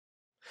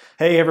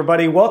Hey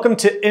everybody, welcome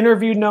to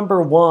interview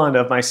number 1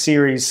 of my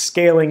series,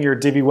 Scaling Your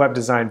Divi Web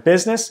Design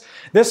Business.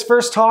 This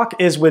first talk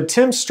is with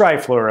Tim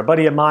Strifler, a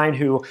buddy of mine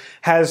who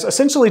has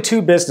essentially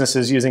 2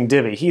 businesses using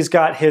Divi. He's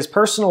got his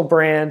personal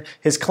brand,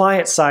 his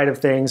client side of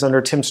things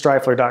under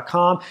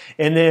timstrifler.com,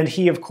 and then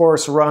he of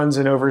course runs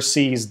and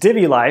oversees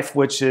Divi Life,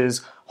 which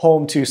is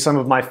home to some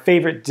of my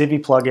favorite Divi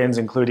plugins,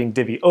 including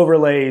Divi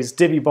Overlays,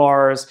 Divi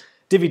Bars,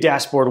 Divi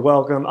Dashboard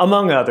Welcome,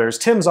 among others.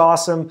 Tim's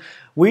awesome.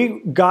 We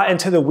got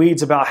into the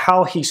weeds about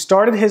how he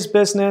started his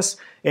business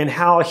and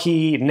how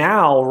he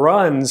now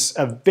runs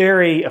a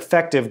very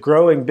effective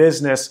growing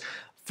business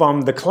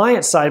from the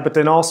client side, but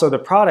then also the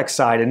product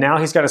side. And now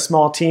he's got a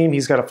small team.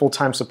 He's got a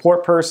full-time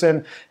support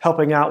person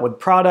helping out with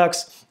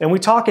products. And we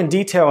talk in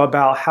detail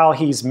about how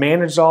he's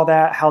managed all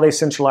that, how they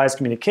centralize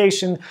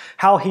communication,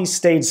 how he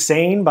stayed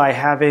sane by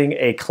having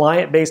a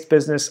client-based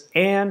business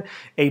and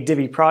a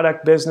Divi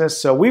product business.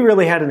 So we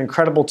really had an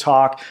incredible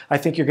talk. I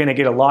think you're going to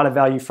get a lot of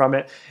value from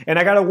it. And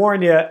I got to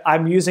warn you,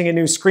 I'm using a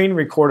new screen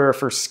recorder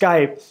for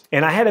Skype,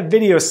 and I had a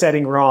video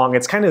setting wrong.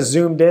 It's kind of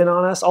zoomed in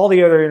on us. All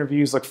the other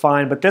interviews look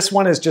fine, but this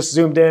one is just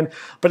zoomed in.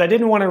 But I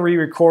didn't want to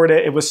re-record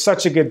it. It was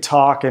such a good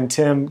talk, and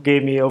Tim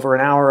gave me over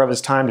an hour of his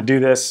time to do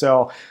this.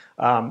 So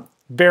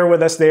bear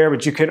with us there,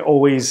 but you can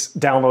always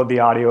download the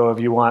audio if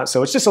you want.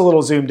 So it's just a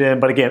little zoomed in,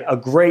 but again, a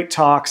great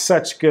talk,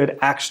 such good,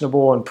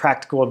 actionable, and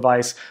practical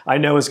advice I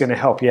know is going to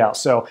help you out.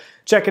 So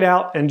check it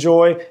out,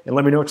 enjoy, and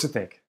let me know what you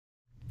think.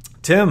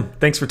 Tim,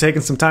 thanks for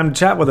taking some time to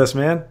chat with us,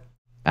 man.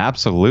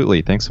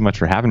 Absolutely. Thanks so much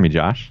for having me,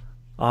 Josh.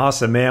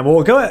 Awesome, man.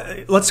 Well,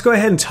 let's go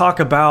ahead and talk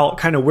about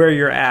kind of where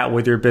you're at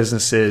with your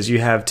businesses. You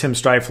have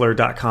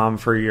timstrifler.com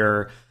for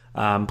your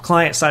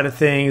client side of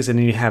things, and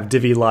then you have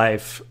Divi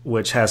Life,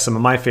 which has some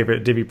of my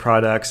favorite Divi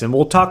products. And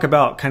we'll talk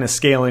about kind of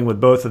scaling with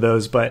both of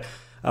those. But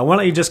why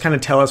don't you just kind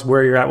of tell us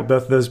where you're at with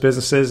both of those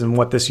businesses and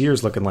what this year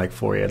is looking like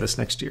for you this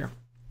next year?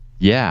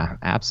 Yeah,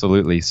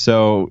 absolutely.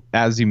 So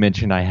as you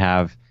mentioned, I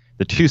have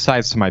the 2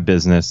 sides to my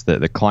business,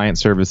 the client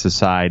services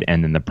side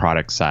and then the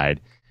product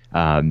side.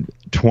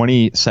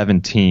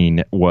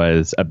 2017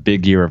 was a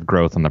big year of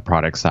growth on the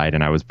product side,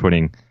 and I was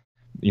putting,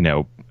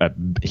 a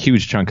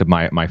huge chunk of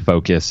my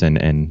focus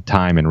and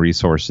time and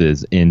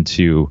resources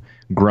into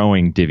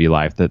growing Divi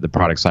Life, the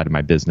product side of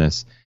my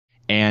business.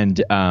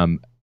 And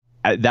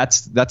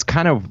that's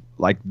kind of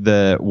like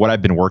what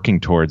I've been working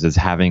towards, is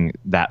having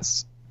that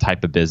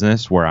type of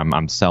business where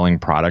I'm selling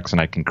products and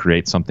I can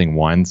create something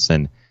once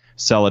and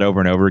sell it over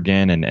and over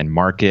again and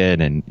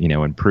market and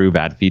improve,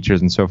 add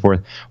features and so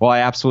forth. Well, I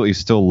absolutely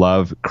still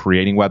love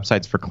creating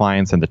websites for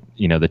clients and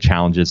the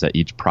challenges that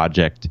each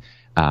project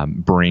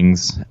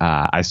brings.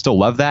 I still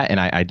love that, and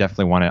I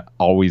definitely want to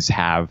always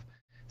have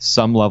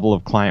some level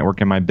of client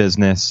work in my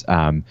business.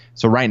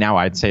 So right now,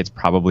 I'd say it's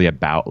probably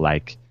about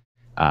like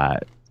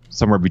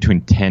somewhere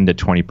between 10 to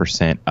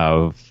 20%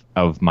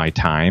 of my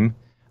time.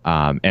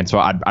 And so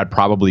I'd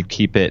probably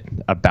keep it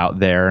about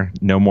there,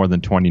 no more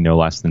than 20, no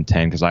less than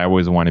 10, because I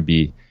always want to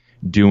be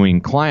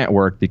doing client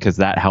work, because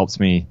that helps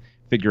me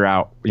figure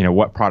out,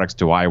 what products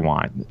do I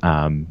want.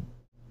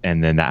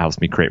 And then that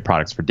helps me create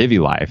products for Divi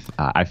Life.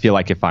 I feel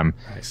like if I'm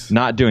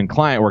not doing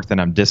client work, then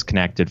I'm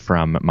disconnected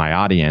from my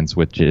audience,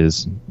 which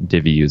is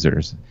Divi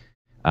users.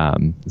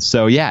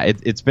 So yeah,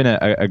 it's been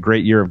a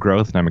great year of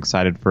growth, and I'm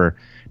excited for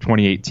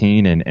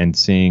 2018 and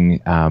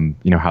seeing,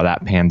 how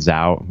that pans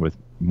out with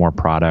more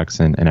products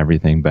and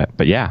everything.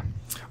 But yeah.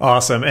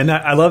 Awesome. And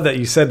I love that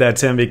you said that,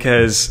 Tim,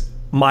 because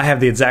I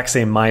have the exact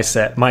same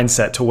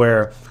mindset to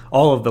where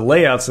all of the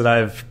layouts that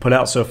I've put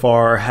out so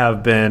far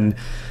have been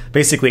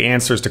basically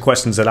answers to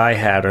questions that I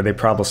had, or they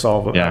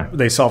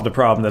they solved a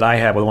problem that I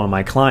had with one of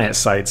my client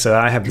sites. So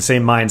I have the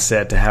same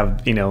mindset to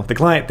have, the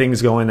client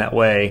things going that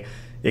way.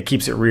 It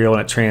keeps it real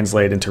and it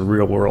translates into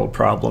real world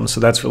problems. So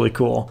that's really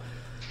cool.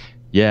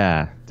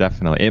 Yeah,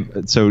 definitely.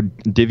 So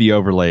Divi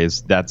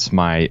Overlays, that's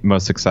my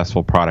most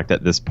successful product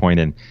at this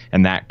point,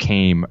 and that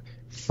came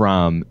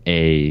from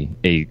a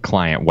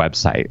client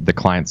website. The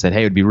client said,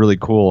 hey, it would be really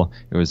cool.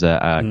 It was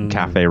a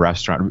cafe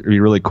restaurant. It would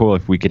be really cool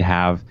if we could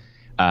have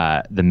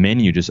the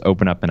menu just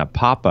open up in a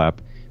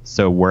pop-up,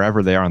 so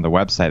wherever they are on the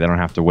website, they don't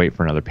have to wait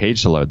for another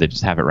page to load. They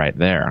just have it right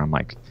there. I'm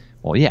like,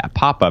 well, yeah,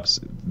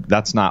 pop-ups,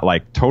 that's not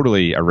like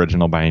totally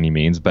original by any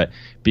means, but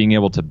being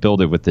able to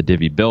build it with the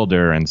Divi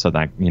builder, and so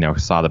that,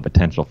 saw the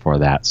potential for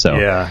that. So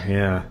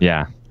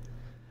yeah.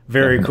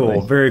 Very definitely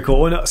cool. Very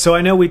cool. And so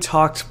I know we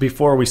talked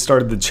before we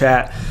started the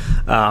chat,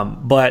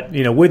 but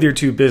with your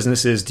 2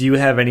 businesses, do you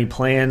have any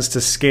plans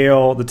to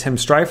scale the Tim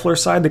Strifler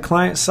side, the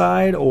client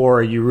side,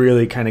 or are you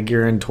really kind of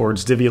gearing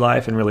towards Divi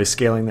Life and really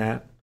scaling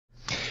that?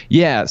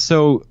 Yeah.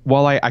 So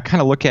while I kind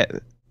of look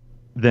at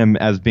them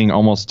as being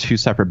almost 2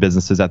 separate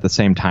businesses, at the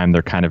same time,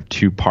 they're kind of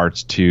 2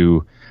 parts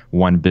to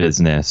one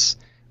business.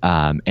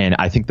 And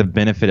I think the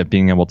benefit of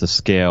being able to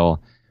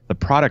scale the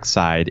product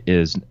side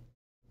is,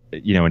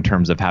 in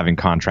terms of having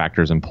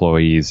contractors,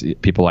 employees,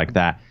 people like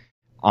that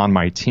on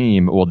my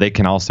team, well, they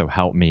can also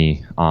help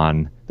me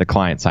on the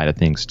client side of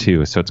things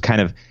too. So it's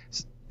kind of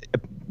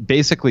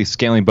basically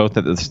scaling both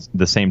at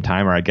the same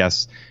time, or I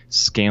guess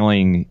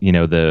scaling,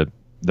 the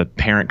the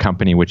parent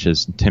company, which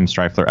is Tim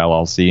Strifler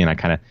LLC,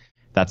 and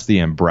that's the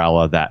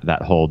umbrella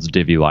that holds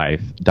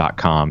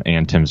DiviLife.com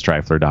and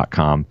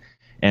TimStrifler.com.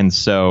 And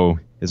so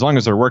as long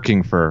as they're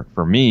working for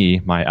me,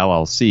 my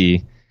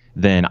LLC,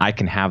 then I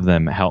can have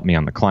them help me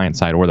on the client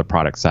side or the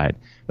product side.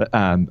 But,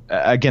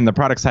 again, the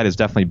product side has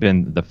definitely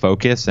been the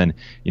focus, and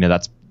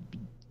that's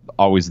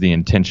always the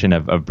intention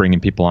of bringing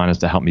people on, is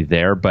to help me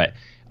there. But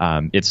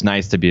it's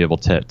nice to be able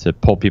to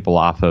pull people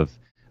off of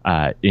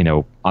on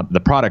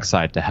the product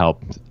side to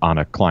help on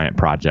a client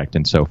project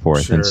and so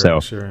forth. Sure, and so,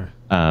 sure.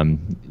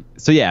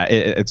 So yeah,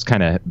 it's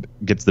kind of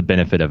gets the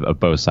benefit of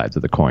both sides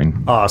of the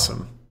coin.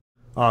 Awesome.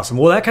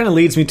 Well, that kind of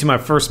leads me to my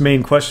first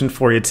main question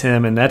for you,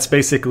 Tim, and that's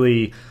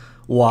basically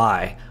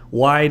why.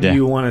 Why do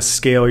you want to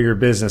scale your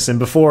business? And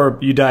before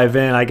you dive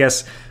in, I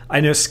guess I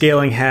know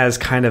scaling has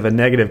kind of a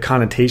negative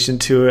connotation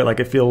to it.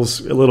 Like, it feels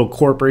a little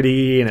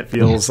corporate-y, and it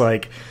feels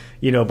like,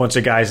 a bunch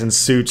of guys in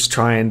suits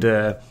trying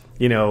to,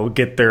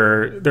 get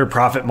their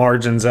profit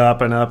margins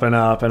up and up and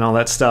up and all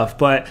that stuff.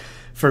 But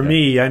for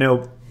me, I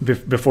know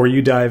before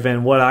you dive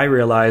in, what I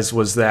realized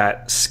was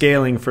that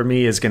scaling for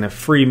me is going to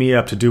free me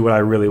up to do what I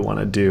really want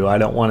to do. I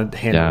don't want to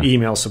handle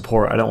email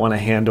support. I don't want to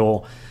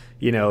handle,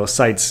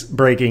 sites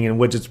breaking and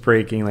widgets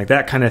breaking, like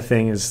that kind of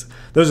thing.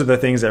 Those are the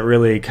things that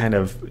really kind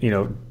of,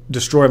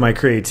 destroy my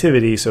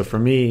creativity. So for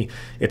me,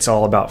 it's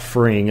all about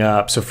freeing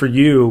up. So for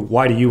you,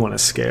 why do you want to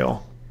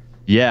scale?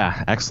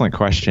 Yeah, excellent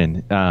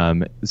question.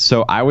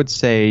 So I would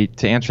say,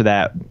 to answer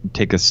that,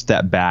 take a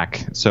step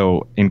back.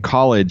 So in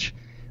college,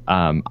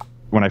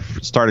 when I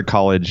started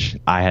college,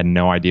 I had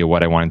no idea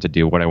what I wanted to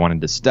do, what I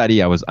wanted to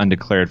study. I was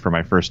undeclared for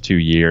my first 2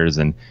 years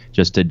and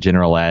just did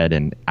general ed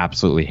and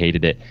absolutely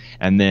hated it.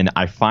 And then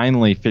I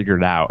finally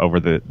figured out over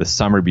the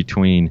summer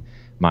between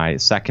my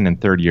second and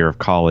third year of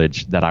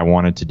college that I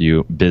wanted to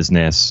do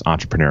business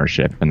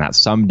entrepreneurship, and that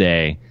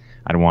someday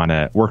I'd want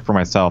to work for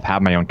myself,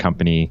 have my own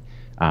company,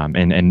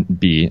 and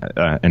be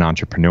an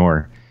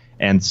entrepreneur.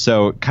 And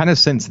so kind of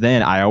since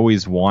then, I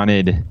always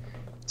wanted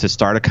to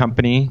start a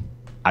company.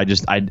 I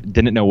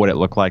didn't know what it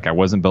looked like. I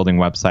wasn't building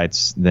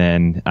websites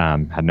then,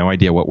 had no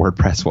idea what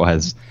WordPress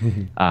was.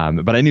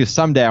 But I knew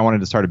someday I wanted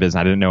to start a business.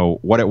 I didn't know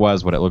what it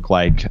was, what it looked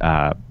like,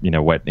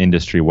 what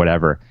industry,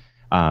 whatever.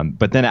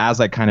 But then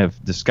as I kind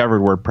of discovered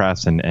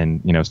WordPress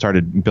and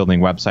started building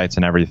websites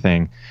and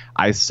everything,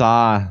 I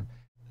saw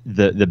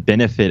the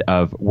benefit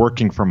of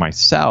working for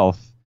myself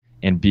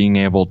and being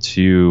able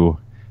to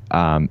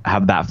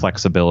have that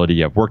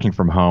flexibility of working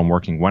from home,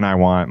 working when I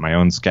want, my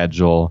own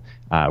schedule,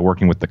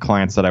 working with the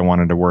clients that I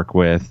wanted to work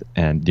with,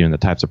 and doing the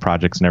types of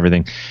projects and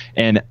everything.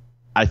 And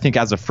I think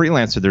as a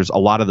freelancer, there's a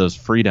lot of those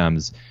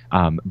freedoms,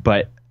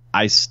 but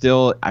I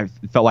felt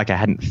like I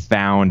hadn't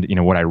found,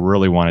 what I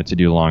really wanted to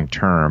do long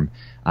term.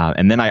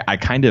 And then I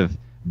kind of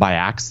by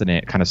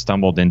accident kind of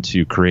stumbled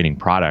into creating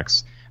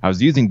products. I was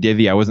using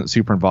Divi. I wasn't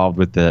super involved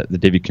with the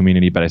Divi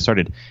community, but I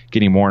started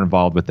getting more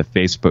involved with the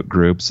Facebook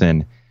groups,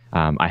 and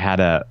I had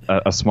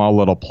a small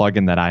little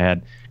plugin that I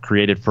had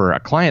created for a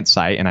client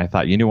site, and I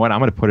thought, you know what, I'm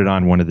going to put it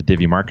on one of the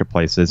Divi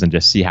marketplaces and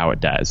just see how it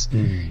does.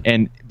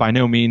 And by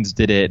no means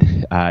did it,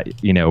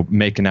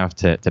 make enough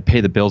to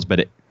pay the bills,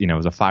 but it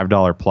was a $5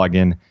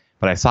 plugin.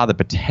 But I saw the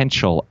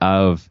potential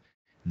of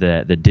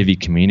the Divi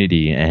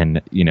community,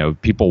 and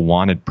people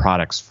wanted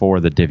products for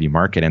the Divi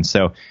market, and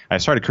so I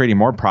started creating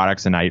more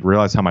products, and I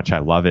realized how much I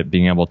love it,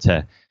 being able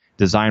to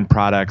design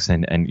products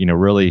and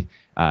really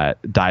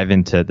dive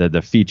into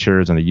the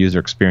features and the user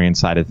experience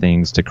side of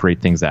things to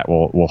create things that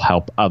will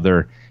help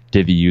other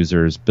Divi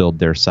users build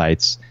their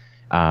sites.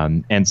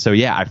 And so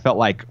I felt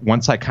like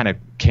once I kind of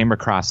came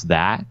across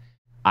that,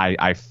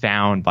 I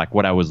found like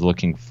what I was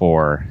looking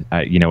for,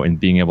 in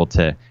being able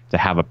to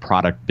have a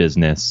product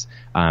business.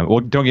 Well,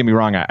 don't get me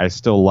wrong, I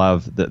still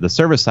love the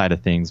service side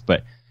of things,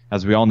 but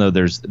as we all know,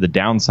 there's the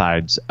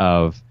downsides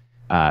of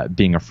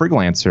being a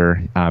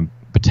freelancer,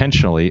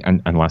 potentially,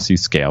 unless you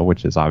scale,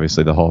 which is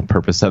obviously the whole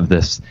purpose of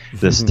this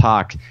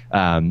talk.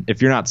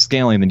 If you're not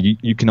scaling, then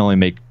you can only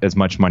make as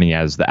much money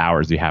as the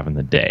hours you have in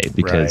the day,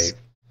 because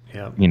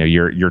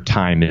your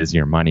time is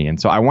your money.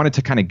 And so I wanted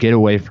to kind of get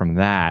away from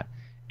that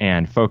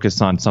and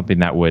focus on something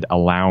that would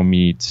allow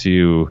me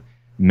to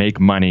make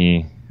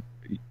money,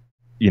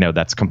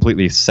 that's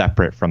completely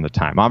separate from the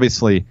time.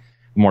 Obviously,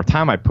 the more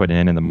time I put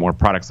in and the more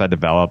products I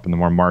develop and the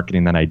more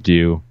marketing that I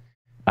do,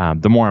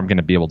 the more I'm going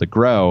to be able to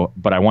grow.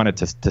 But I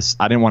wanted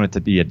I didn't want it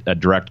to be a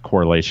direct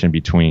correlation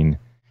between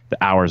the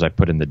hours I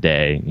put in the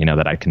day,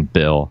 that I can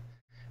bill.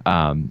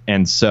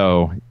 And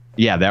so,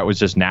 that was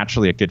just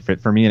naturally a good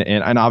fit for me.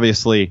 And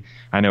obviously,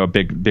 I know a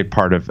big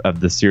part of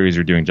the series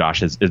you're doing,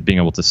 Josh, is being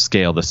able to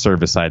scale the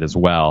service side as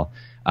well.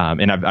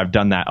 And I've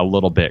done that a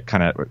little bit,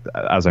 kind of,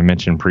 as I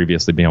mentioned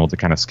previously, being able to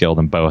kind of scale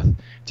them both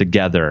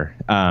together.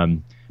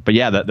 But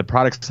the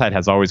product side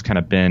has always kind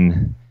of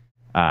been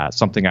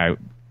something I,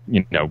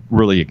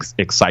 really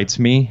excites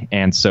me.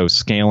 And so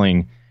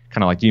scaling,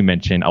 kind of like you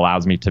mentioned,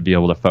 allows me to be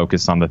able to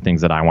focus on the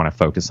things that I want to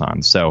focus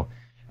on. So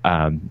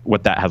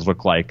what that has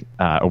looked like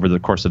over the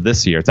course of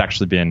this year, it's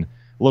actually been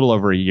a little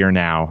over a year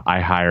now.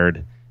 I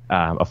hired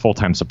a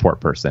full-time support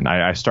person.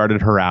 I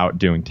started her out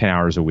doing 10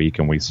 hours a week,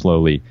 and we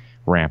slowly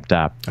ramped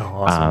up. Oh,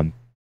 awesome.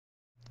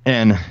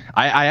 And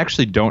I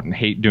actually don't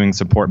hate doing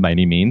support by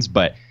any means,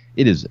 but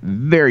it is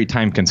very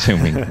time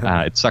consuming.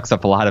 It sucks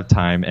up a lot of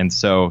time. And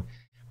so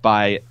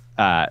by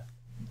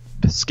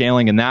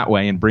scaling in that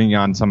way and bringing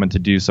on someone to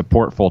do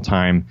support full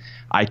time,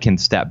 I can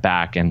step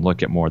back and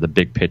look at more the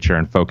big picture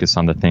and focus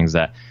on the things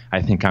that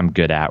I think I'm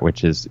good at,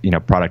 which is,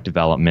 product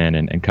development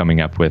and coming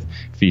up with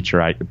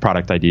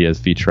product ideas,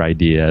 feature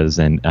ideas,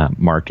 and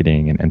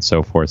marketing and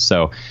so forth.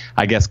 So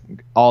I guess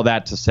all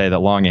that to say, the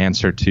long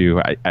answer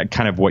to I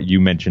kind of what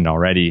you mentioned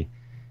already,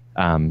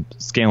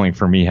 scaling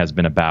for me has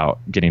been about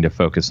getting to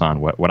focus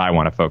on what I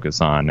want to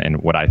focus on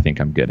and what I think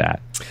I'm good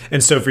at.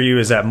 And so for you,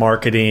 is that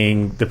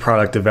marketing, the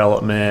product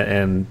development,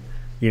 and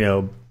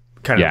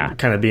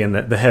kind of being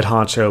the head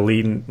honcho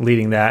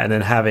leading that, and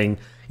then having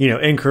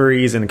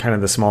inquiries and kind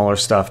of the smaller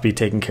stuff be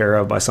taken care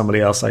of by somebody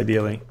else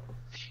ideally?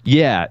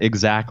 Yeah,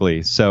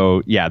 exactly.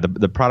 So yeah,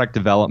 the product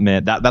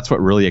development, that's what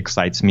really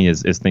excites me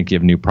is thinking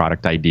of new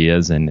product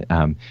ideas and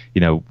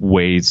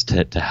ways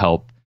to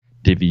help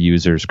Divi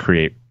users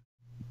create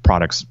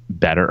products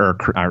better or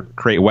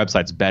create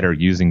websites better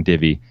using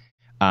Divi.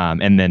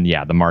 And then,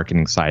 the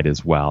marketing side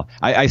as well.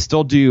 I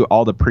still do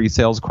all the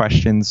pre-sales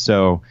questions.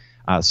 So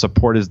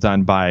support is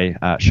done by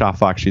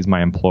Shafak. She's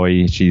my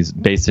employee. She's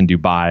based in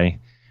Dubai.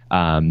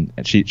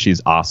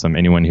 She's awesome.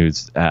 Anyone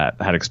who's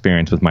had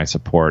experience with my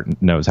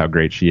support knows how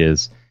great she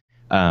is.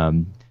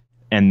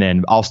 And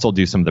then I'll still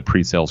do some of the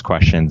pre-sales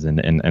questions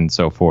and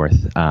so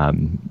forth.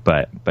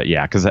 But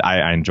yeah, because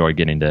I enjoy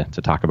getting to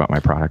talk about my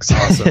products.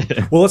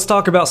 Awesome. Well, let's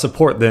talk about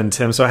support then,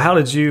 Tim. So how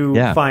did you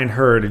find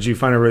her? Did you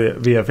find her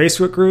via a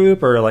Facebook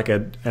group or like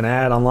an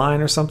ad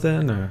online or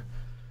something? Or?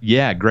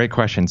 Yeah, great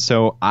question.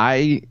 So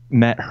I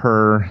met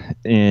her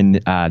in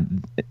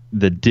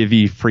the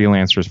Divi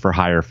Freelancers for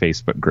Hire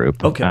Facebook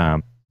group. Okay.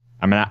 I'm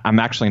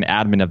actually an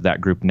admin of that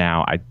group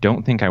now. I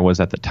don't think I was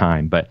at the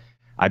time, but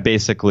I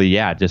basically,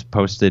 just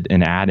posted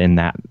an ad in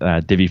that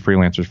Divi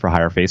Freelancers for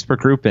Hire Facebook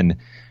group and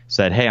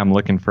said, hey, I'm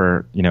looking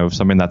for,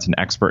 someone that's an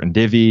expert in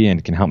Divi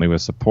and can help me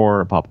with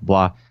support, blah, blah,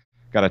 blah.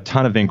 Got a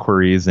ton of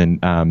inquiries. And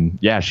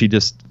she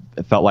just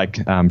felt like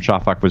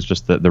Shafak was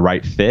just the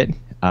right fit.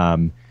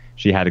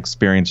 She had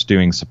experience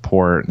doing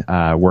support,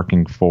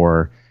 working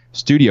for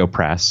Studio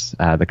Press,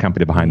 the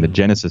company behind the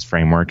Genesis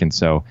framework. And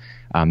so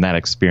that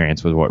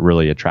experience was what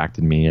really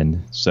attracted me.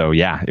 And so,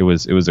 it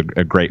was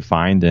a great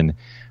find. And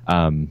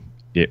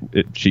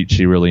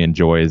she really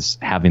enjoys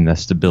having the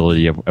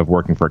stability of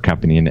working for a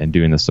company and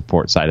doing the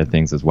support side of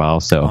things as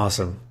well. So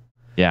awesome.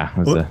 Yeah,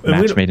 it was a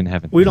match made in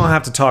heaven. We don't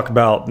have to talk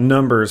about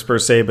numbers per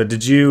se, but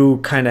did you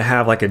kind of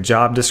have like a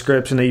job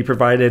description that you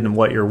provided and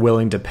what you're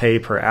willing to pay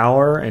per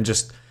hour and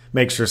just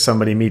make sure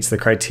somebody meets the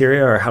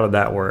criteria, or how did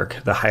that work,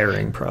 the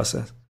hiring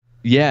process?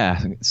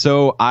 Yeah.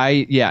 So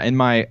in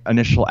my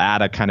initial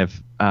ad, I kind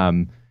of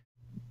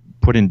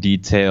put in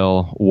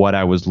detail what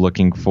I was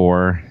looking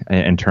for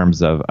in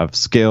terms of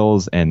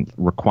skills and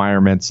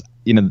requirements.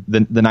 The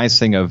nice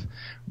thing of,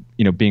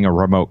 being a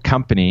remote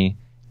company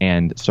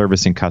and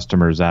servicing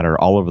customers that are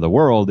all over the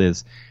world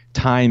is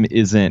time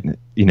isn't,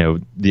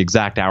 the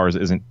exact hours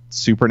isn't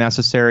super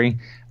necessary.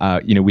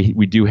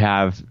 We do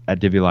have at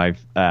Divi Live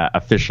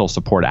official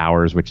support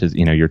hours, which is,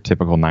 your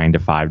typical 9 to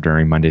 5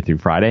 during Monday through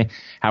Friday.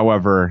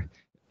 However,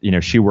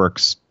 she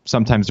works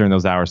sometimes during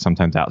those hours,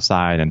 sometimes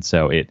outside. And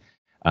so it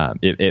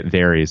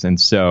varies. And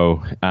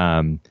so,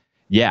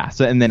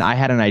 so, and then I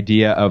had an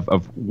idea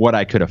of what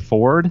I could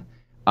afford.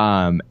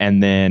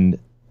 And then,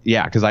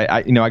 because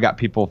I got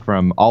people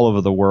from all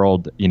over the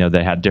world,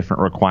 they had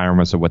different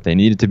requirements of what they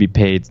needed to be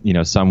paid.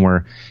 Some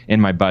were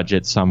in my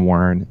budget, some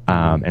weren't.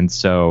 And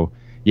so,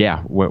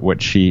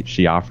 what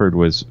she offered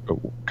was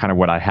kind of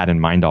what I had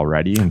in mind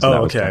already. And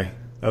so okay.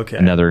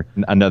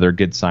 Another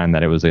good sign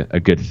that it was a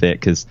good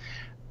fit. Cause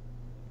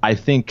I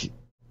think,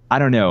 I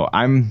don't know,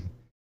 I'm,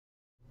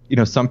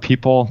 some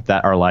people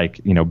that are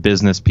like,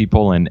 business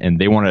people and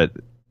they want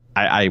to,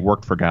 I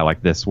worked for a guy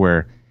like this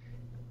where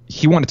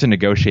he wanted to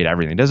negotiate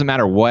everything. It doesn't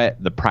matter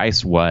what the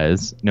price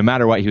was, no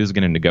matter what he was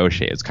going to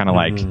negotiate. It's kind of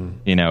like,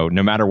 no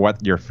matter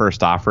what your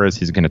first offer is,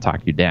 he's going to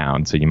talk you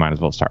down. So you might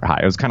as well start high.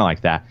 It was kind of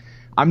like that.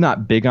 I'm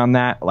not big on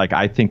that. Like,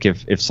 I think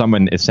if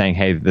someone is saying,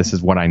 hey, this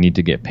is what I need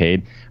to get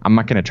paid, I'm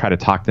not going to try to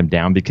talk them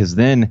down, because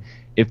then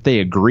if they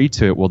agree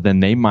to it, well,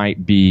 then they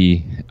might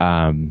be,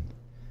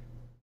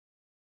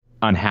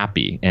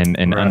 unhappy and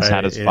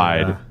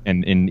unsatisfied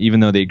and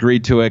even though they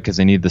agreed to it because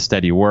they need the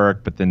steady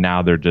work, but then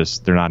now they're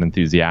not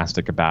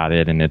enthusiastic about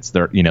it, and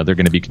they're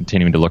going to be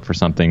continuing to look for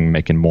something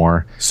making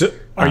more. So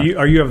are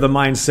you of the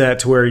mindset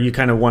to where you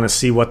kind of want to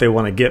see what they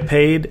want to get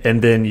paid,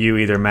 and then you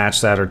either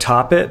match that or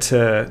top it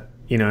to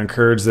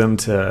encourage them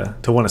to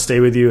want to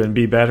stay with you and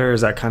be better? Is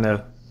that kind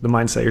of the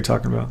mindset you're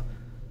talking about?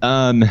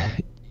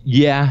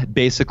 Yeah,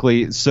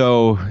 basically.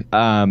 So,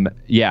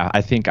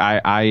 I think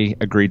I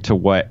agreed to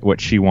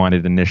what she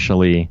wanted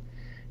initially.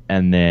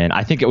 And then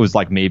I think it was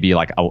like maybe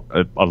like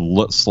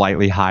a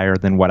slightly higher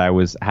than what I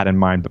had in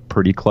mind, but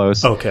pretty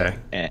close. Okay.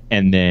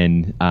 And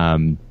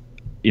then,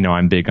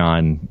 I'm big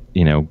on,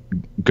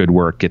 good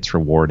work gets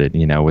rewarded,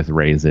 with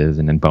raises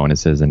and then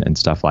bonuses and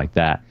stuff like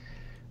that.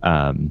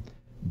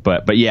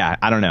 But yeah,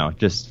 I don't know.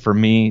 Just for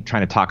me,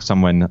 trying to talk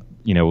someone,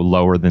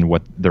 lower than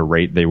what the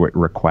rate they would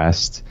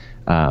request.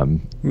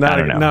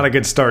 Not a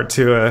good start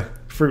to a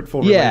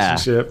fruitful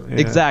relationship. Yeah.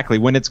 Exactly.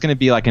 When it's going to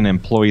be like an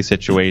employee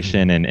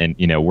situation and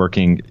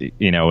working,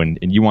 and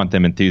you want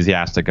them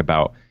enthusiastic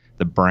about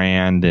the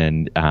brand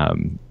and,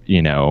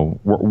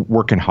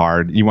 working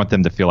hard. You want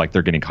them to feel like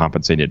they're getting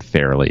compensated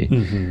fairly.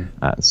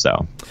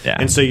 So, yeah.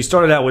 And so you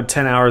started out with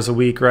 10 hours a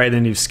week, right? And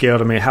then you've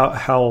scaled. I mean,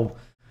 how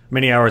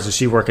many hours is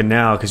she working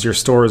now? Because your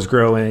store is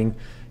growing.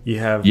 You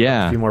have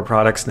a few more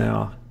products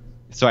now.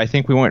 So I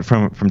think we went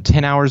from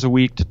 10 hours a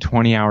week to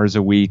 20 hours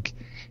a week,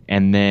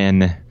 and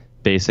then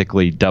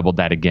basically doubled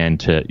that again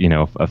to,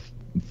 a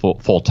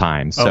full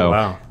time. So,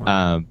 wow.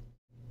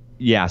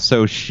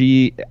 So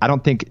I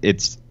don't think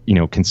it's,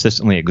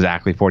 consistently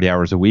exactly 40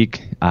 hours a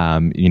week.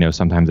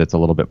 Sometimes it's a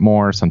little bit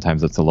more,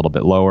 sometimes it's a little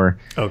bit lower.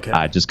 Okay.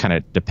 It just kind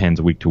of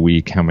depends week to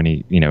week how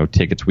many,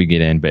 tickets we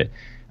get in. But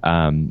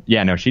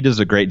she does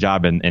a great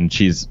job, and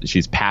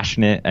she's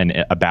passionate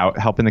and about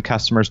helping the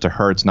customers. To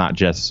her, it's not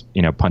just,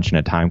 punching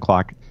a time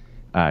clock.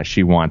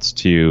 She wants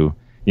to,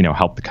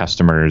 help the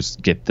customers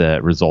get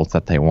the results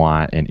that they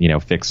want and,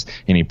 fix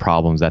any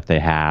problems that they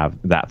have,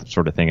 that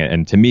sort of thing.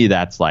 And to me,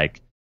 that's like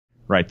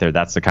right there.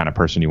 That's the kind of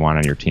person you want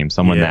on your team.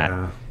 Someone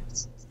that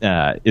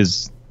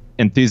is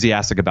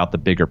enthusiastic about the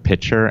bigger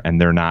picture,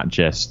 and they're not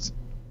just,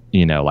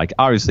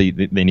 obviously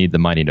they need the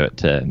money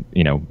to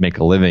make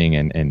a living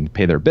and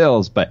pay their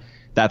bills, but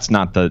that's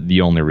not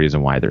the only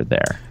reason why they're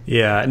there.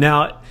 Yeah.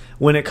 Now,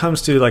 when it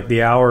comes to like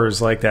the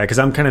hours like that, because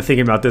I'm kind of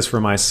thinking about this for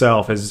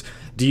myself,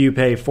 do you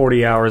pay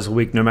 40 hours a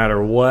week no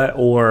matter what,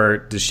 or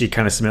does she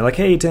kind of submit like,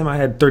 hey, Tim, I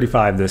had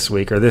 35 this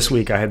week, or this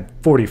week I had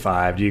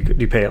 45? Do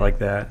you pay it like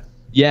that?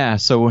 Yeah,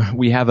 so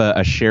we have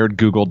a shared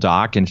Google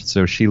Doc, and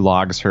so she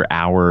logs her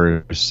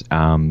hours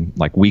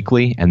like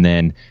weekly, and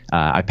then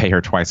I pay her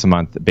twice a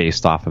month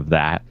based off of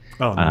that.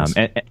 Oh, nice.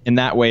 And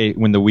that way,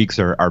 when the weeks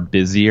are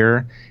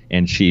busier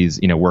and she's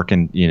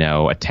working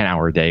a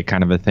 10-hour day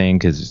kind of a thing,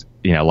 because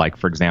like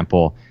for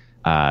example,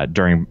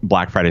 during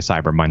Black Friday,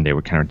 Cyber Monday,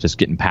 we're kind of just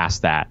getting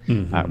past that.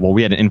 Well,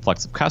 we had an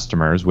influx of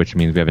customers, which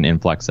means we have an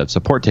influx of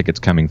support tickets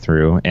coming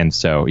through. And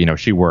so,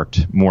 she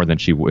worked more than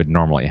she would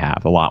normally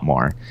have, a lot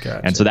more.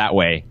 Gotcha. And so that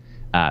way,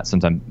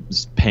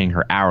 sometimes paying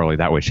her hourly,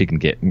 that way she can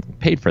get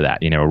paid for that,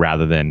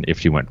 rather than if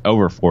she went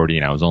over 40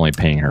 and I was only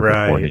paying her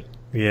for 40.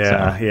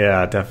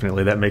 Yeah,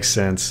 definitely. That makes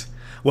sense.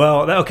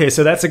 Well, okay,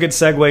 so that's a good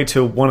segue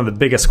to one of the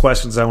biggest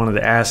questions I wanted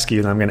to ask you,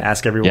 and I'm going to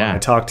ask everyone I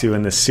talk to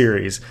in this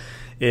series.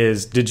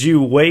 Did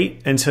you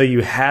wait until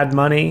you had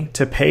money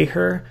to pay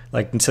her,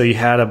 like until you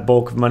had a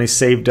bulk of money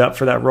saved up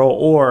for that role,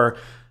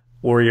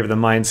 or you have the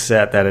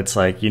mindset that it's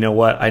like, you know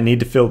what, I need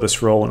to fill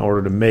this role in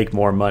order to make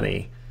more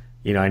money.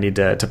 I need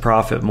to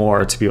profit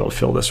more to be able to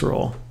fill this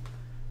role.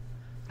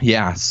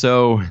 Yeah,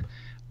 so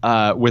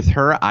with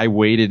her, I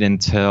waited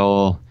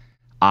until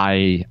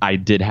I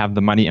did have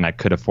the money and I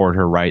could afford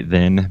her right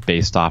then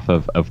based off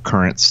of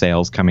current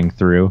sales coming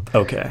through.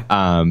 Okay.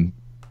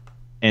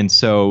 And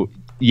so...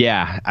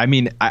 yeah, I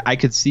mean, I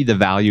could see the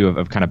value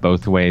of kind of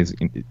both ways,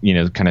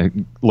 kind of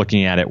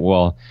looking at it.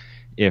 Well,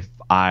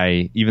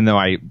 even though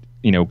I,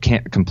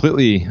 can't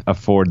completely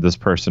afford this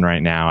person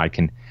right now, I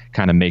can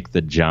kind of make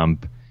the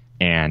jump,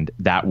 and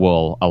that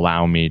will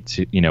allow me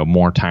to,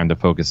 more time to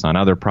focus on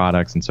other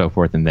products and so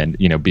forth, and then,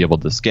 be able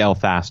to scale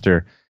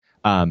faster.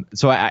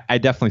 So I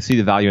definitely see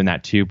the value in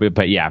that too.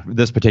 But yeah, for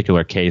this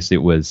particular case,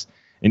 it was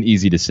an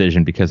easy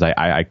decision because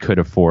I could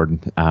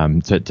afford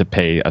to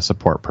pay a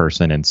support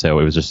person, and so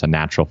it was just a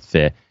natural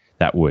fit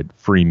that would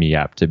free me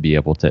up to be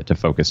able to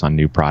focus on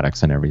new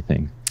products and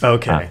everything.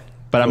 Okay,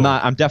 but cool.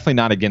 I'm definitely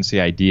not against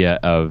the idea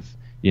of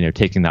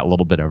taking that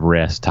little bit of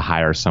risk to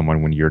hire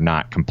someone when you're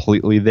not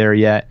completely there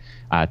yet,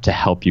 to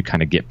help you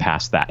kind of get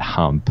past that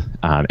hump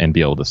and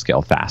be able to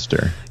scale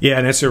faster. Yeah,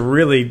 and it's a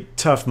really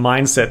tough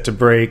mindset to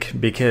break,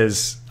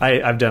 because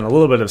I've done a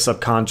little bit of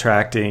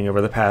subcontracting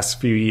over the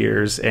past few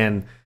years,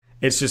 and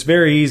it's just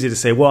very easy to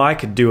say, well, I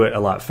could do it a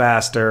lot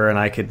faster and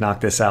I could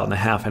knock this out in a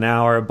half an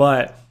hour.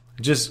 But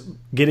just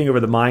getting over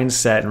the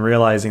mindset and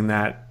realizing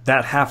that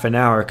half an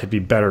hour could be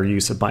better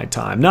use of my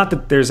time. Not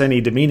that there's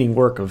any demeaning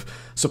work of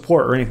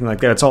support or anything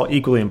like that. It's all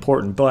equally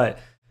important. But,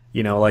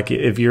 like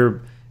if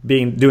you're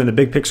doing the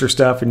big picture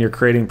stuff and you're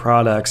creating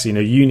products, you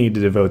need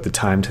to devote the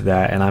time to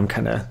that. And I'm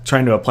kind of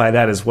trying to apply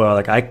that as well.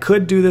 Like, I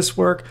could do this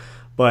work,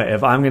 but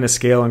if I'm going to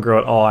scale and grow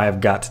it all, I've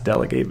got to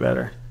delegate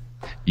better.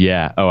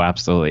 Yeah. Oh,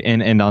 absolutely.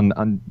 And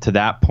on to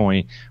that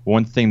point,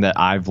 one thing that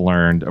I've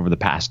learned over the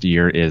past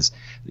year is,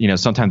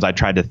 sometimes I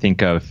try to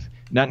think of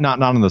not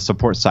on the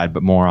support side,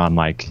 but more on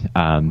like,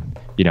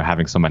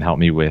 having someone help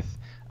me with,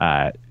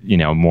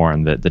 more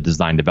on the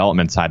design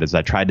development side, is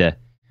I try to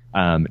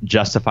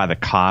justify the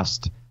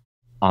cost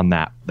on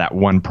that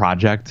one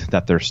project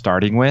that they're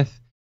starting with,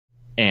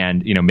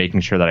 and,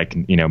 making sure that I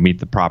can, meet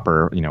the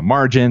proper,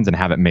 margins and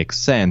have it make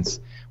sense.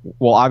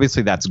 Well,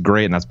 obviously that's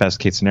great and that's best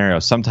case scenario.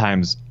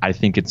 Sometimes I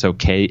think it's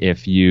okay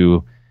if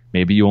you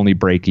maybe you only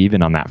break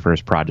even on that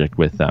first project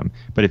with them.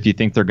 But if you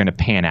think they're going to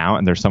pan out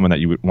and there's someone that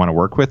you would want to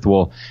work with,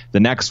 well, the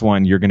next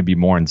one, you're going to be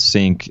more in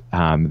sync.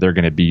 They're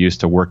going to be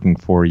used to working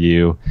for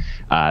you.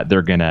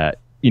 They're going to,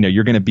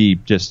 you're going to be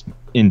just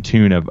in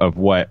tune of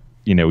what,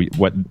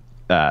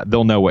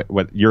 they'll know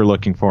what you're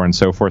looking for and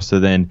so forth. So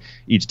then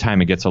each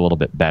time it gets a little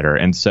bit better.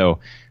 And so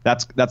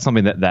that's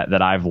something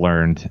that I've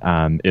learned,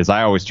 is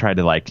I always try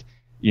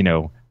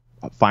to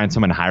find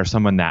someone, hire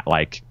someone that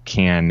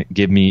can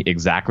give me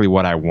exactly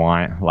what I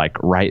want,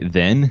 right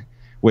then,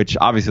 which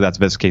obviously that's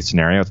best case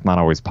scenario. It's not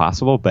always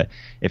possible, but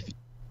if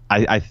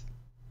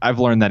I've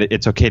learned that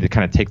it's okay to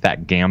kind of take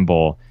that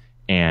gamble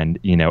and,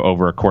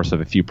 over a course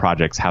of a few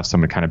projects, have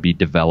someone kind of be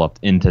developed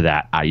into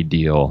that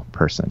ideal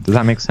person. Does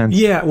that make sense?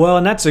 Yeah, well,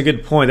 and that's a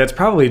good point. That's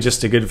probably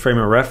just a good frame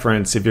of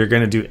reference if you're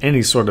going to do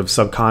any sort of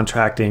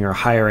subcontracting or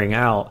hiring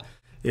out,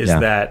 is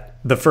that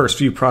the first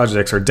few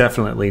projects are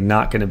definitely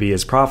not going to be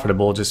as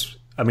profitable.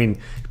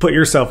 Put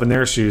yourself in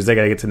their shoes. They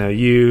got to get to know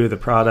you, the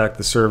product,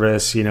 the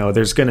service.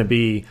 There's going to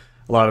be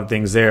a lot of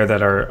things there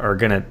that are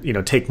going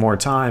to, take more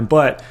time.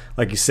 But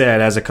like you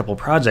said, as a couple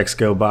projects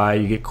go by,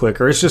 you get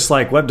quicker. It's just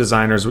like web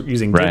designers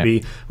using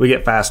Divi. We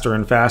get faster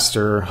and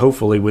faster,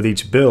 hopefully, with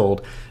each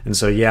build. And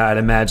so, yeah, I'd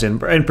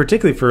imagine, and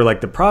particularly for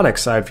the product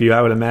side for you,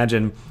 I would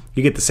imagine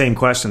you get the same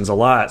questions a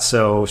lot.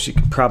 So she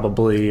could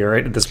probably,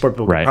 or the support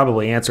people could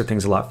probably answer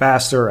things a lot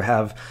faster, or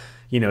have,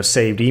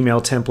 saved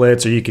email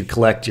templates, or you could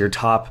collect your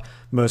top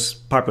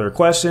most popular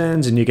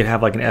questions, and you could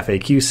have an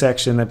FAQ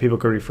section that people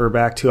could refer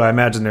back to. I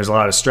imagine there's a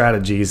lot of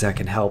strategies that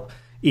can help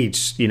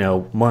each,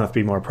 month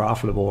be more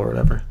profitable or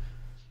whatever.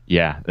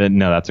 Yeah,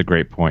 no, that's a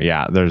great point.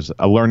 Yeah, there's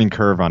a learning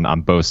curve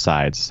on both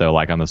sides. So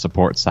on the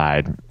support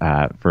side,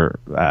 for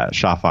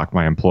Shafak,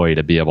 my employee,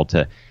 to be able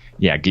to,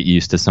 get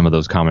used to some of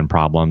those common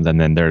problems.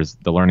 And then there's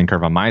the learning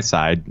curve on my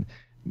side,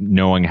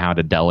 knowing how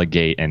to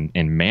delegate and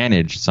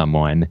manage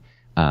someone.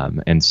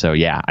 And so,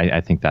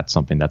 I think that's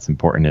something that's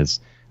important is,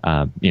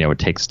 it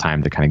takes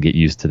time to kind of get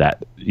used to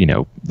that,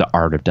 the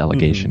art of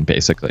delegation,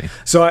 basically.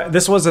 So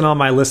this wasn't on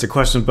my list of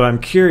questions, but I'm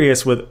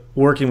curious, with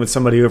working with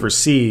somebody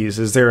overseas,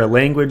 is there a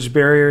language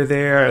barrier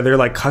there? Are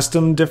there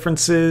custom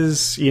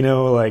differences?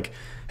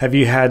 Have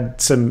you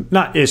had some,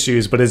 not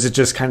issues, but is it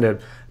just kind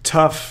of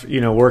tough,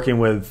 working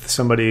with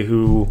somebody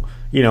who,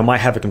 might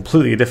have a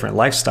completely different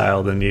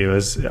lifestyle than you?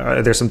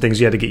 Are there some things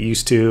you had to get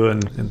used to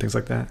and things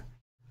like that?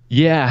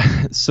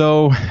 Yeah.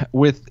 So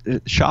with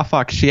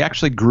Shafak, she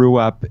actually grew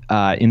up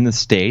in the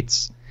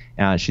States.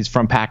 She's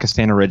from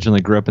Pakistan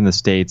originally, grew up in the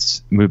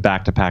States, moved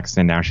back to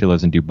Pakistan. Now she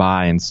lives in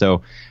Dubai. And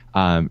so,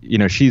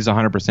 she's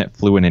 100%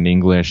 fluent in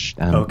English,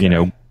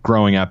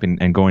 growing up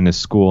and going to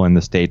school in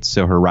the States.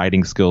 So her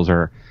writing skills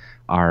are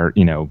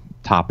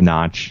top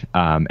notch.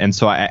 And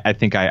so I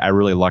think I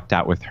really lucked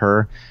out with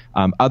her.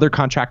 Other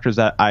contractors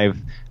that I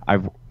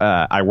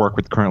work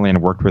with currently and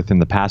worked with in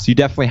the past, you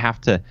definitely have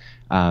to,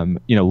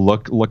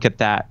 look at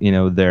that,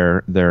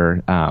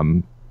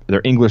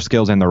 their English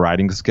skills and their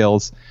writing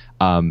skills.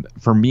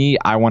 For me,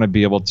 I want to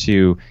be able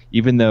to,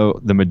 even though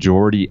the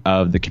majority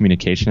of the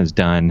communication is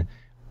done,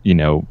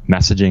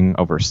 messaging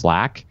over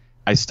Slack,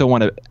 I still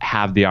want to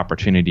have the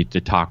opportunity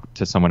to talk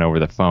to someone over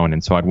the phone.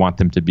 And so I'd want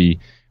them to be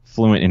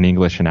fluent in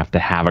English enough to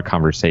have a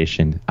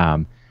conversation.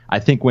 I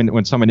think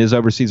when someone is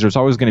overseas, there's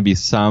always going to be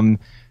some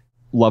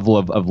level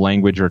of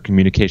language or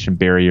communication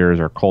barriers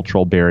or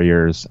cultural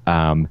barriers.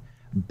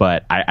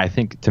 But I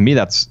think, to me,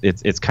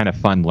 it's kind of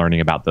fun learning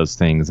about those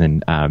things,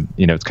 and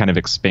it kind of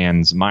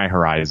expands my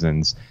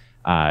horizons.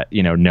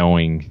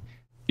 Knowing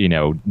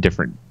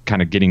different,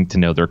 kind of getting to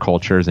know their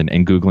cultures and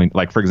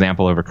Googling. For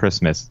example, over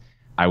Christmas,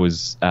 I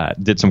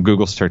did some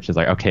Google searches.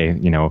 Okay,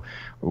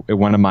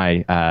 one of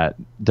my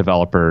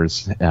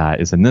developers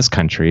is in this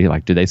country.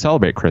 Do they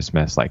celebrate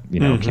Christmas?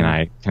 Can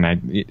I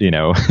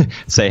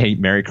say, hey,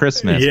 Merry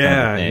Christmas?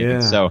 Yeah, kind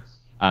of thing. So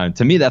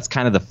to me, that's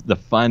kind of the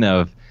fun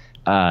of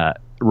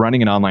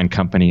running an online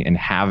company and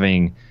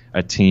having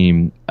a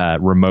team,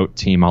 remote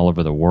team all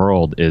over the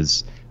world,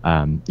 is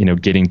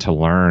getting to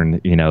learn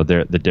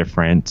the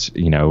different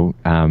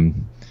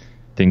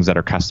things that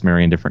are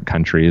customary in different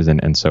countries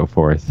and so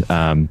forth.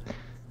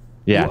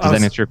 Does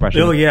that answer your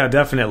question? Oh yeah,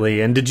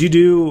 definitely. And did you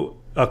do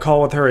a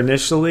call with her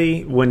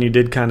initially when you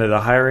did kind of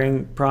the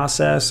hiring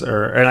process?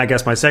 And I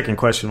guess my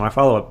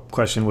follow-up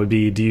question would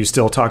be, do you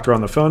still talk to her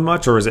on the phone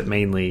much, or is it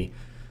mainly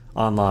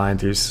online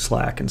through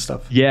Slack and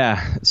stuff?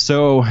 Yeah.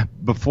 So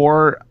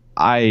before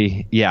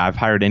I've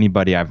hired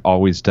anybody, I've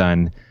always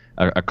done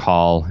a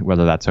call,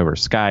 whether that's over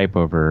Skype,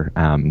 over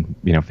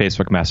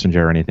Facebook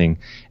Messenger or anything.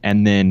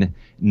 And then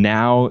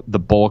now the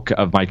bulk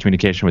of my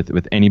communication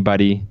with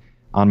anybody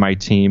on my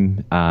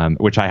team,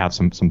 which I have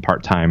some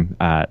part-time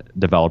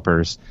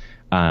developers,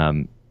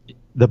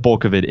 the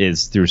bulk of it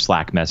is through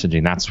Slack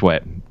messaging. That's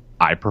what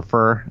I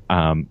prefer.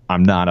 I'm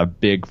not a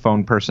big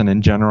phone person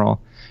in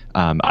general.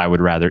 I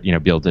would rather, be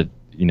able to,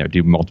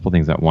 do multiple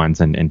things at once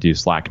and do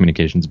Slack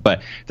communications.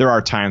 But there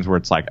are times where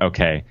it's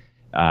okay,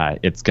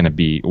 it's going to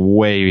be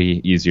way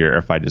easier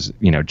if I just,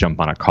 jump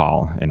on a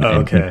call and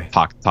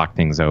talk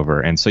things over.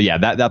 And so,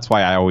 that's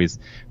why I always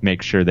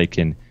make sure they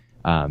can,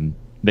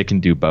 they can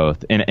do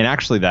both. And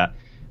actually that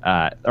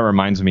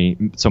reminds me.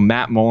 So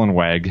Matt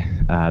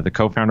Mullenweg, the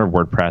co-founder of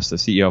WordPress, the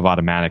CEO of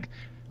Automatic,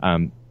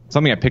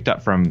 something I picked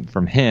up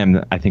from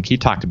him, I think he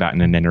talked about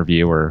in an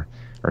interview or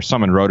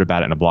someone wrote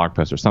about it in a blog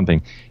post or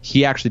something.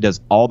 He actually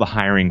does all the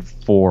hiring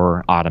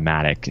for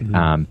Automatic.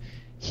 Mm-hmm.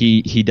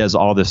 He does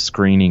all this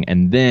screening,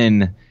 and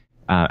then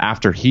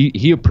after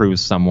he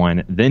approves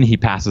someone, then he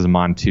passes them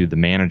on to the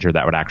manager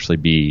that would actually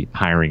be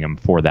hiring him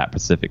for that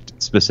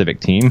specific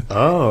team.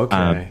 Oh,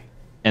 okay.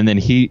 And then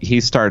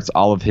he starts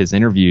all of his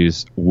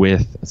interviews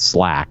with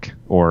Slack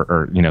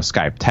or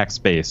Skype,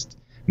 text-based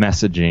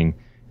messaging,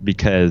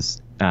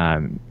 because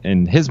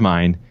in his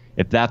mind,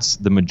 if that's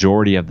the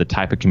majority of the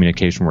type of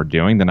communication we're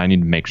doing, then I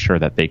need to make sure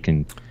that they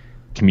can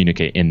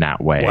communicate in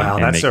that way. Wow,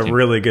 that's a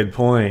really good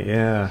point.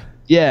 Yeah.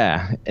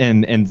 Yeah,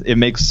 and it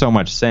makes so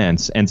much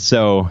sense. And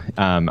so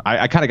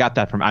I kind of got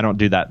that from, I don't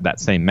do that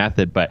same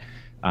method, but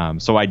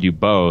so I do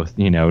both,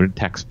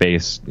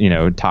 text-based,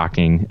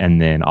 talking,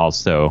 and then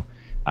also,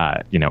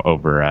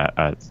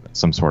 over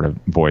some sort of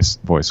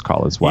voice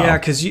call as well. Yeah,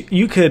 because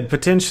you could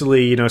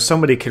potentially,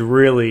 somebody could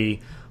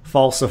really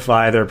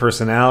falsify their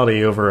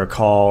personality over a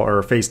call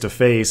or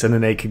face-to-face, and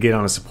then they could get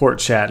on a support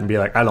chat and be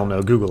like, I don't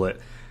know, Google it.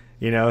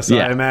 So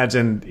yeah. I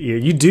imagine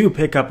you do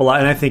pick up a lot,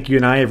 and I think you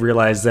and I have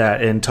realized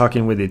that in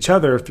talking with each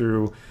other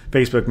through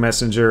Facebook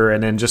Messenger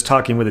and then just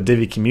talking with the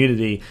Divi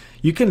community,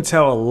 you can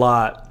tell a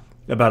lot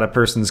about a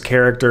person's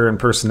character and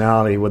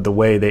personality with the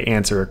way they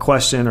answer a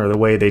question or the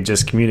way they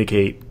just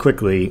communicate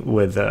quickly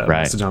with a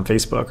message on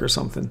Facebook or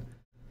something.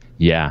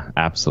 Yeah,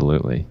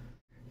 absolutely.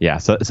 Yeah,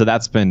 so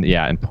that's been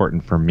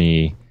important for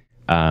me,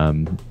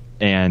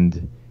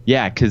 and.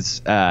 Yeah,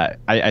 because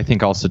I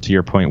think also to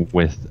your point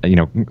with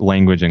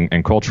language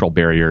and cultural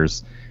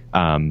barriers,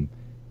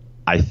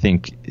 I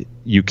think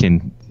you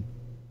can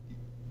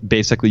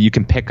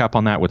pick up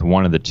on that with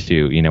one of the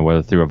two,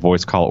 whether through a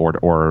voice call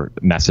or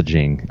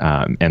messaging,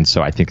 and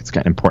so I think it's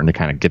important to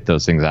kind of get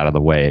those things out of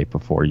the way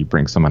before you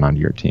bring someone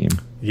onto your team.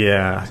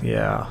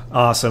 Yeah,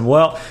 awesome.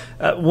 Well,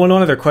 one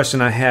other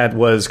question I had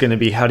was going to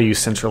be, how do you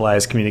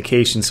centralize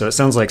communication? So it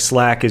sounds like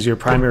Slack is your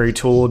primary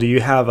tool. Do you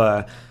have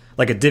a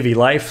Divi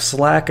Life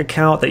Slack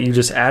account that you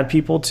just add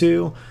people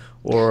to,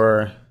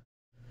 or?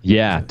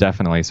 Yeah,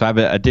 definitely. So I have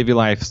a Divi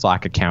Life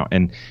Slack account,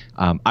 and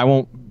I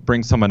won't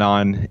bring someone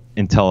on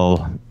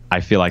until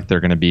I feel like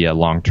they're going to be a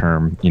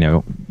long-term,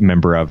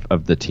 member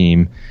of the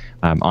team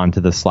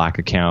onto the Slack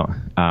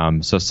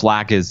account. So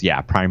Slack is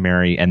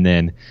primary, and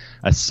then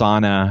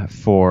Asana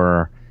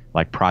for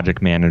like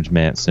project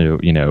management. So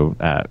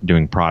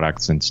doing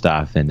products and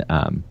stuff, and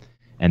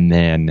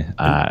then.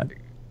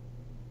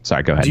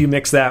 Sorry, go ahead. Do you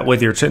mix that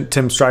with your Tim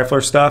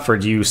Strifler stuff, or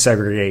do you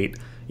segregate,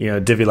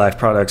 Divi Life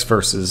products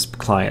versus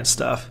client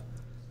stuff?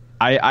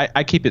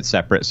 I keep it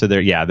separate, so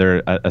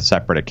they're a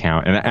separate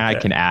account, and I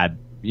can add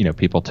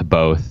people to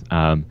both.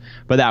 But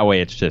that way,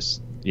 it's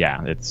just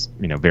it's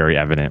very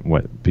evident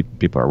what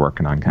people are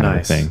working on, kind of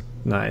a thing.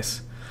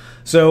 Nice.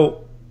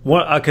 So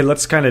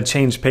let's kind of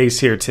change pace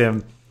here,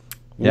 Tim.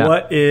 Yeah.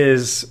 What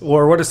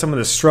are some of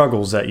the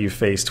struggles that you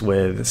faced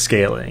with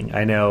scaling?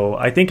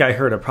 I think I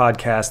heard a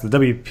podcast, the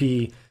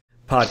WP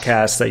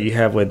podcast that you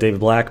have with David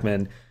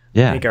Blackman.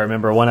 Yeah. I think I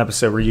remember one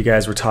episode where you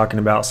guys were talking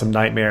about some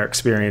nightmare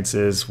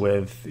experiences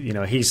with,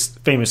 he's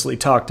famously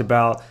talked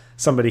about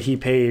somebody he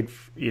paid,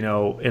 in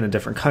a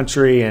different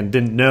country and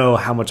didn't know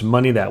how much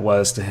money that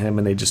was to him,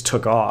 and they just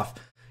took off.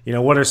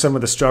 What are some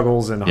of the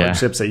struggles and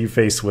hardships that you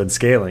faced with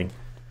scaling?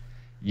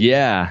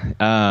 Yeah.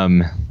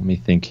 Let me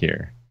think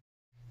here.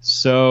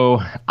 So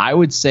I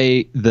would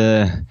say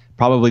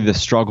probably the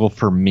struggle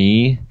for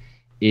me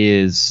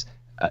is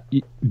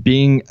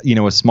being,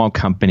 a small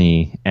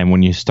company, and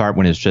when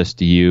it's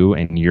just you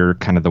and you're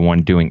kind of the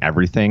one doing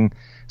everything,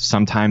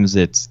 sometimes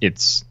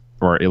it's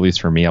or at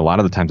least for me, a lot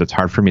of the times it's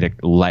hard for me to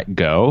let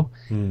go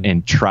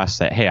and trust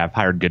that, hey, I've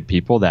hired good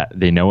people, that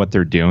they know what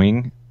they're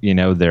doing,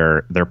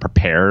 they're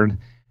prepared.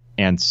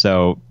 And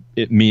so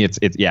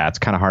it's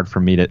kind of hard for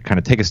me to kind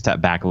of take a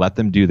step back, let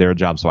them do their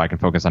job so I can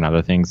focus on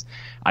other things.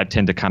 I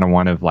tend to kind of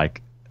want to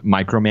like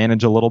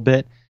micromanage a little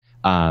bit.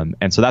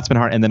 And so that's been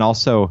hard. And then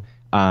also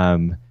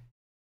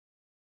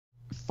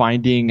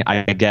finding,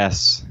 I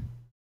guess,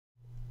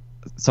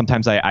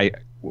 sometimes I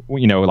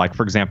like,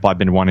 for example, I've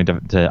been wanting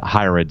to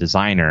hire a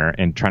designer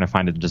and trying to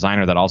find a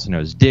designer that also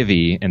knows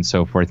Divi and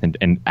so forth,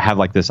 and have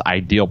like this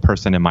ideal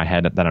person in my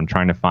head that I'm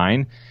trying to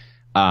find.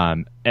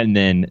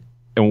 And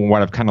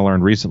what I've kind of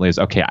learned recently is,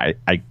 okay,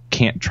 I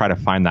can't try to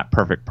find that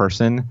perfect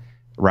person,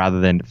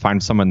 rather than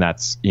find someone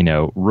that's,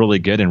 really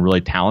good and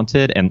really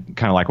talented, and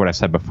kind of like what I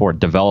said before,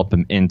 develop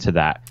them into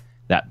that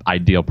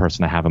ideal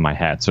person I have in my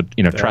head. So,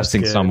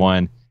 trusting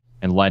someone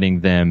and letting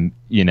them,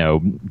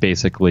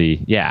 basically,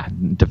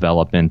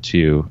 develop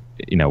into,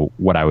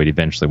 what I would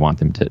eventually want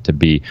them to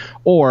be,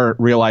 or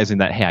realizing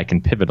that, hey, I can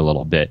pivot a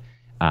little bit.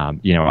 I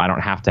don't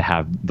have to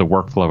have the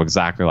workflow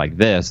exactly like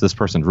this. This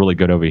person's really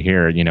good over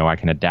here. I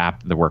can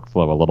adapt the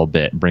workflow a little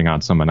bit, bring on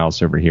someone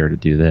else over here to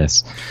do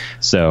this.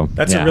 So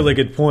that's a really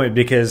good point,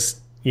 because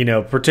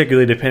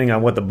particularly depending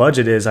on what the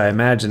budget is, I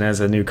imagine as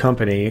a new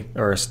company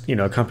or,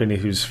 a company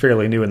who's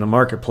fairly new in the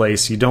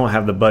marketplace, you don't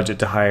have the budget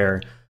to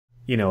hire,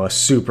 a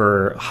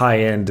super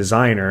high-end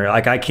designer.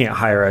 Like I can't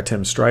hire a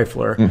Tim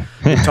Strifler.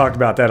 We talked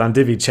about that on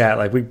Divi chat.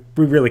 Like we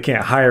really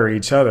can't hire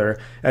each other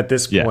at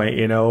this point,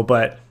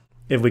 but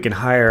if we can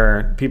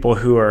hire people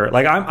who are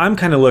like, I'm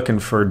kind of looking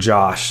for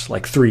Josh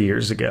like 3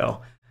 years ago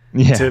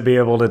to be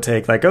able to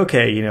take like,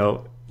 okay,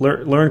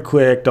 learn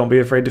quick. Don't be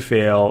afraid to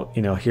fail.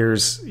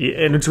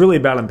 And it's really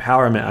about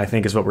empowerment, I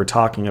think is what we're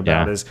talking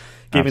about, is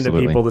giving the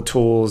people the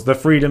tools, the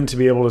freedom to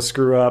be able to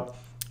screw up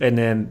and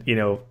then,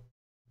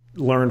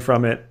 learn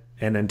from it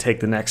and then take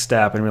the next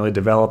step and really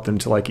develop them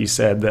to, like you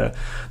said,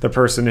 the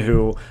person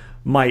who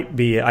might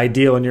be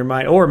ideal in your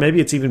mind, or maybe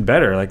it's even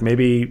better. Like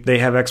maybe they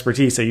have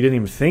expertise that you didn't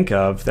even think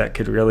of that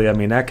could really,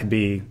 that could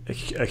be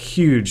a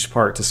huge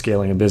part to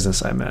scaling a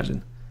business, I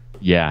imagine.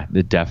 Yeah,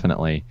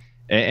 definitely.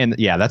 And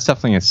yeah, that's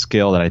definitely a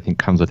skill that I think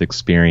comes with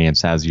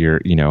experience as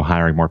you're,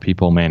 hiring more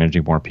people,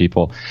 managing more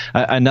people.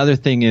 Another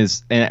thing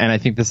is, and I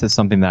think this is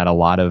something that a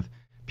lot of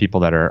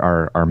people that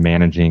are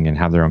managing and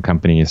have their own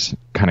companies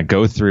kind of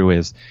go through,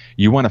 is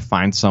you want to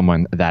find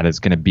someone that is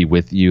going to be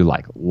with you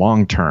like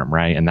long term,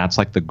 right? And that's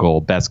like the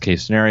goal. Best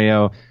case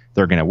scenario,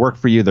 they're going to work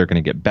for you, they're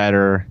going to get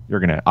better, you're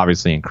going to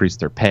obviously increase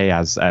their pay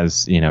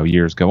as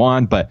years go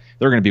on, but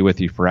they're going to be with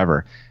you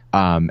forever.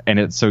 And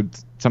it's so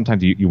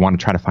sometimes you want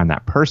to try to find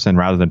that person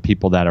rather than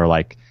people that are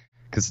like,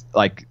 because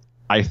like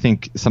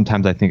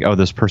sometimes I think, oh,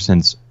 this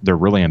person's, they're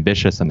really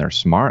ambitious and they're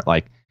smart,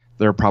 like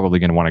they're probably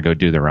going to want to go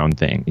do their own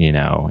thing,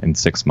 in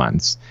 6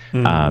 months.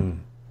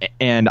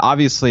 And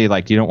obviously,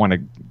 like you don't want to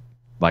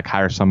like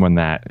hire someone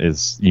that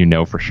is,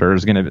 for sure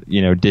is going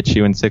to, ditch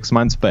you in 6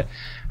 months. But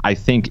I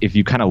think if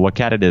you kind of look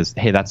at it as,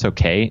 hey, that's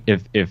okay.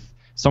 If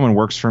someone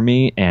works for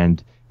me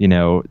and,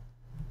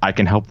 I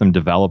can help them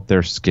develop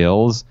their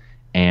skills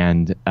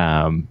and,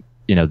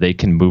 they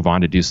can move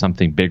on to do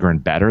something bigger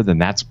and better, then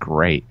that's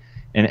great.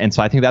 And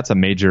so I think that's a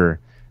major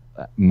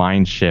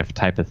mind shift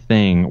type of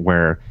thing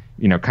where,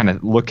 kind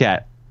of look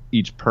at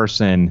each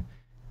person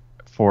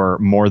for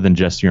more than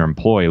just your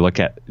employee. Look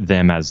at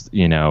them as,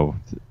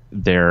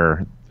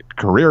 their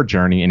career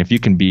journey. And if you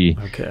can be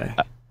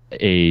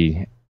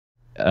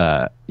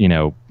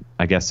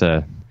I guess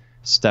a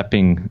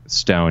stepping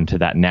stone to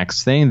that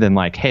next thing, then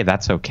like, hey,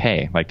 that's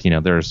okay. Like,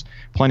 there's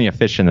plenty of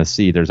fish in the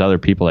sea. There's other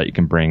people that you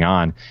can bring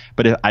on.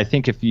 But I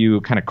think if you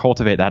kind of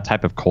cultivate that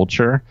type of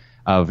culture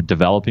of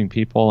developing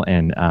people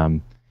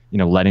and,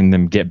 letting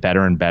them get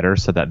better and better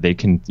so that they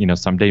can,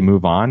 someday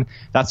move on,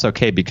 that's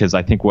okay. Because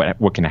I think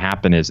what can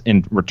happen is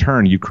in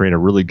return, you create a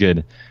really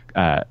good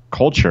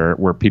culture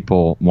where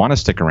people want to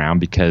stick around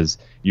because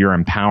you're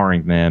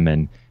empowering them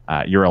and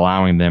you're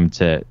allowing them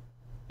to,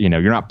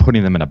 you're not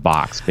putting them in a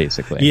box,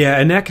 basically. Yeah,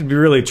 and that could be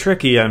really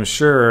tricky, I'm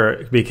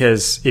sure,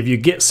 because if you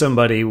get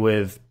somebody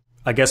with,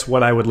 I guess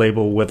what I would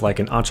label with like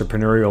an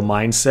entrepreneurial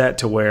mindset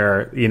to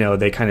where,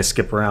 they kind of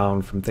skip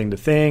around from thing to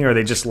thing, or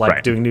they just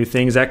like doing new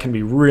things, that can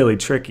be really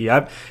tricky.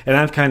 I've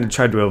kind of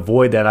tried to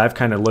avoid that. I've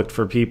kind of looked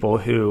for people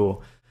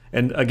who,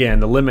 and again,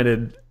 the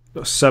limited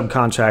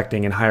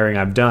subcontracting and hiring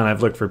I've done,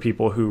 I've looked for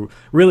people who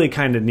really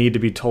kind of need to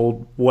be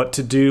told what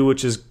to do,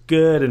 which is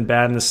good and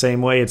bad in the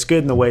same way. It's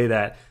good in the way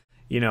that,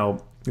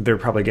 they're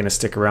probably going to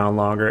stick around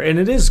longer. And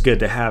it is good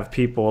to have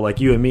people like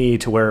you and me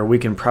to where we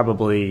can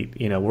probably,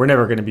 we're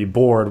never going to be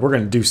bored. We're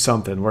going to do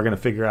something. We're going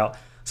to figure out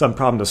some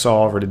problem to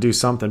solve or to do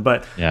something.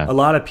 But a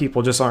lot of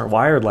people just aren't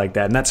wired like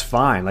that. And that's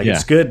fine. Like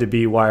it's good to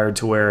be wired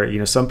to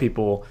where, some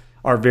people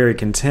are very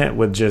content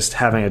with just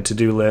having a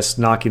to-do list,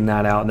 knocking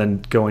that out and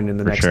then going in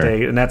the next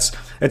day. And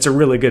it's a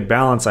really good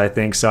balance, I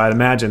think. So I'd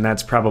imagine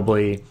that's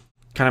probably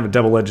kind of a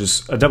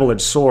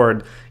double-edged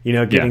sword,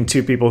 getting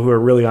two people who are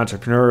really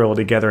entrepreneurial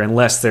together,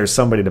 unless there's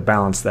somebody to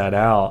balance that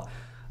out.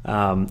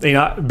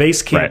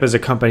 Basecamp is a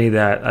company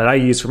that I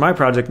use for my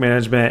project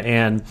management,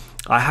 and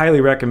I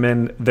highly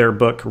recommend their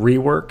book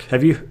Rework.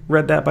 Have you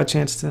read that by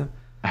chance, Tim?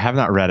 I have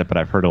not read it, but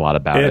I've heard a lot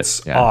about it.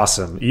 It's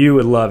awesome. You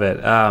would love it.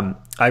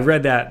 I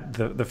read that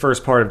the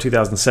first part of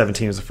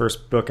 2017 was the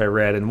first book I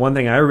read, and one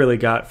thing I really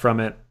got from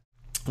it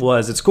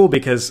was it's cool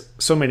because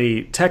so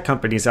many tech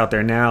companies out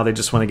there now, they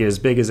just want to get as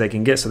big as they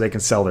can get so they can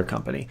sell their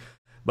company.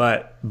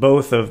 But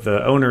both of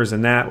the owners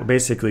in that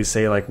basically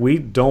say, like, we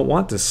don't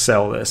want to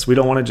sell this. We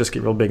don't want to just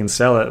get real big and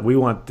sell it. We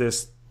want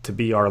this to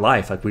be our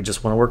life. Like, we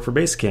just want to work for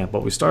Basecamp,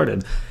 what we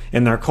started.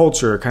 And their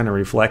culture kind of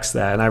reflects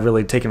that. And I've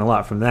really taken a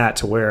lot from that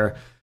to where,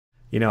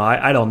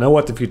 I don't know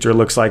what the future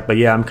looks like, but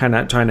yeah, I'm kind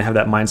of trying to have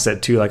that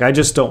mindset too. Like, I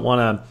just don't want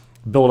to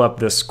build up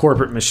this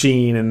corporate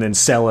machine and then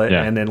sell it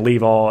and then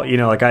leave all,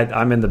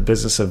 I'm in the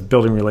business of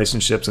building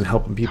relationships and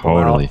helping people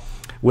out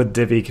with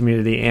Divi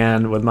community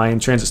and with my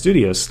in-transit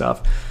studios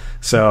stuff.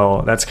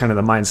 So that's kind of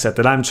the mindset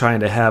that I'm trying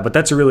to have. But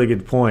that's a really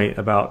good point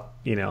about,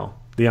 the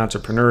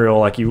entrepreneurial,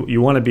 like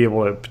you want to be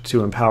able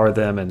to empower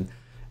them. And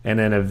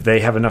then if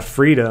they have enough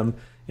freedom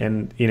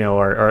and,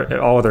 or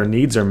all their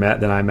needs are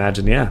met, then I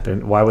imagine,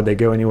 then why would they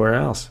go anywhere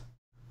else?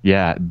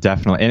 Yeah,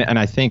 definitely. And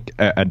I think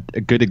a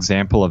good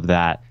example of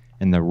that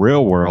in the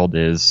real world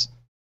is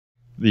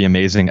the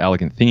amazing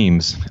Elegant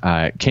Themes,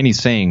 Kenny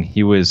Singh,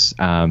 he was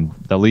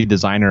the lead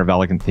designer of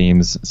Elegant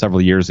Themes several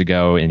years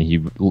ago, and he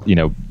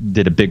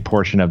did a big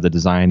portion of the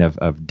design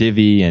of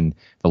Divi and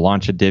the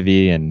launch of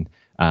Divi, and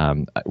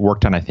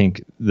worked on, I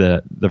think,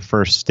 the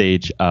first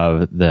stage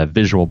of the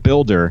Visual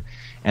Builder,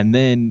 and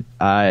then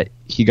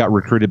he got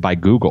recruited by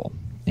Google,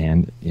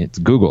 and it's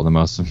Google,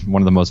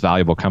 one of the most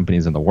valuable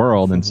companies in the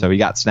world, and so he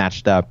got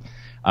snatched up.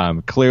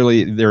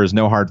 Clearly, there was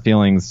no hard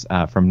feelings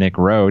from Nick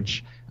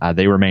Roach.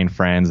 They remained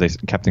friends. They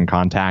kept in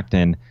contact,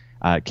 and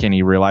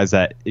Kenny realized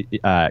that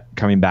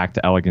coming back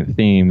to Elegant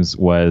Themes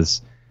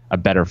was a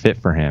better fit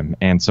for him.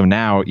 And so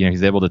now,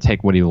 he's able to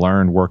take what he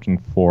learned working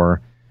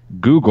for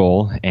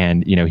Google,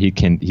 and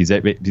he's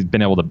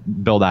been able to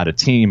build out a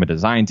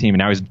design team, and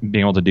now he's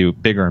being able to do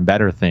bigger and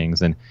better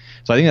things. And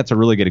so I think that's a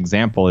really good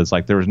example. Is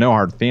like there was no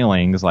hard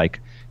feelings. Like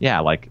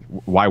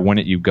why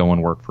wouldn't you go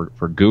and work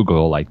for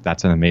Google? Like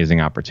that's an amazing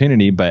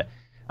opportunity, but.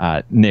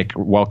 Nick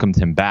welcomed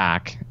him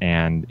back,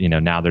 and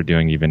now they're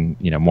doing even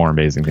more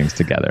amazing things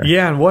together.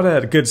 Yeah, and what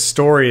a good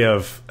story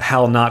of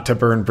how not to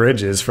burn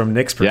bridges from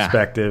Nick's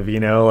perspective.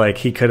 Yeah. Like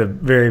he could have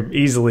very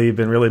easily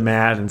been really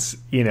mad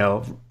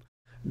and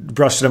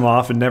brushed him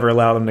off and never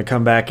allowed him to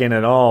come back in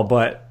at all.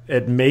 But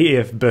it may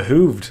have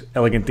behooved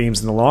Elegant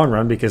Themes in the long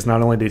run, because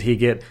not only did he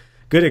get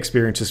good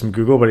experiences from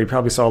Google, but he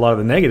probably saw a lot of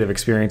the negative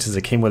experiences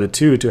that came with it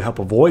too, to help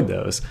avoid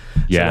those.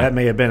 Yeah, so that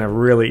may have been a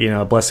really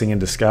a blessing in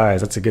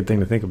disguise. That's a good thing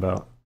to think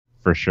about.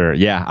 For sure.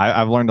 Yeah,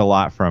 I've learned a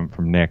lot from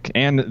Nick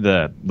and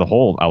the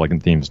whole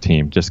Elegant Themes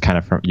team, just kind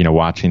of from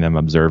watching them,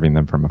 observing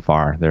them from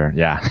afar. They're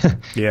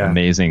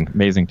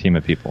amazing team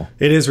of people.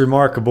 It is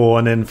remarkable.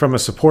 And then from a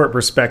support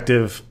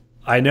perspective,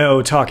 I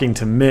know, talking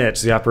to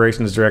Mitch, the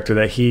operations director,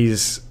 that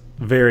he's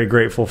very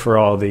grateful for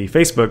all the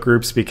Facebook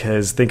groups,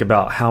 because think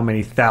about how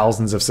many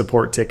thousands of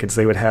support tickets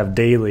they would have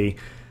daily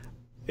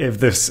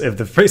if the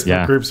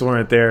Facebook groups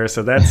weren't there.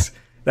 So that's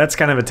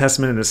kind of a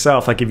testament in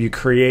itself. Like if you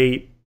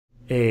create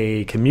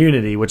a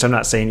community, which I'm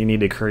not saying you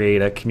need to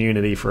create a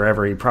community for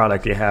every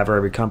product you have or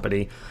every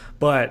company,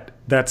 but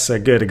that's a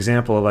good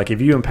example of like, if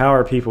you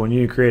empower people and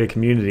you create a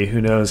community, who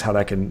knows how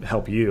that can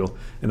help you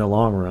in the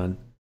long run.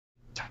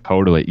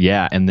 Totally.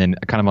 Yeah. And then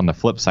kind of on the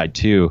flip side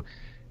too,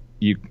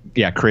 you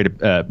create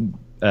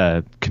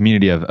a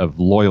community of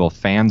loyal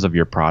fans of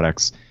your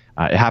products.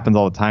 It happens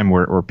all the time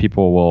where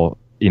people will,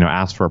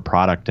 ask for a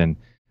product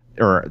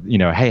or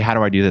hey, how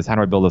do I do this? How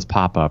do I build this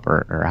pop-up?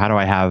 Or how do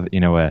I have,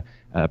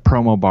 a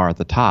promo bar at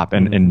the top,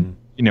 and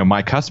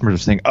my customers are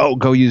saying, oh,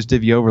 go use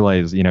Divi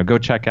overlays, go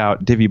check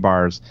out Divi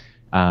bars,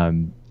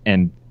 and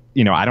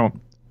I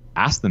don't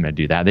ask them to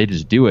do that. They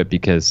just do it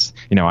because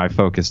I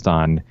focused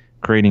on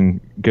creating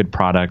good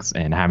products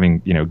and having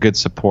good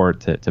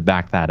support to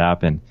back that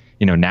up, and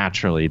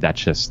naturally that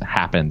just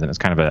happens, and it's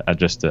kind of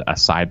just a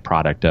side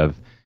product of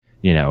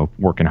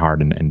working hard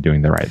and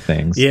doing the right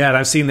things. Yeah, and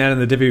I've seen that in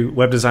the Divi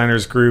web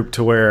designers group,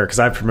 to where, because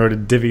I've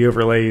promoted Divi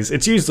overlays,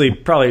 it's usually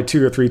probably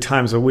 2 or 3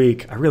 times a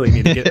week. I really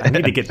need to get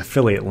an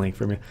affiliate link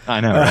from you.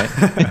 I know,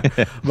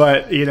 right?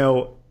 But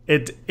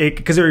it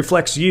because it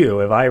reflects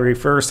you. If I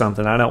refer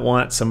something, I don't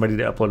want somebody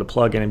to upload a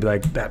plugin and be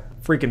like, that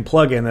freaking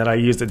plugin that I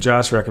used that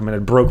Josh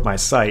recommended broke my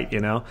site,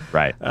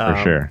 Right,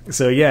 for sure.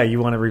 So yeah, you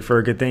want to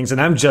refer good things.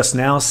 And I'm just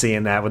now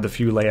seeing that with the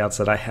few layouts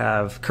that I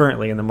have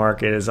currently in the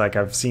market. Is like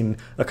I've seen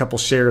a couple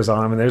shares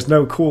on them, and there's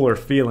no cooler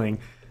feeling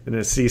than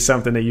to see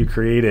something that you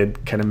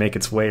created kind of make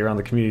its way around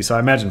the community. So I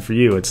imagine for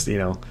you, it's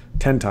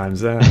 10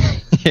 times that.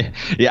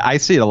 Yeah, I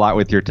see it a lot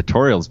with your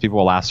tutorials. People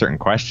will ask certain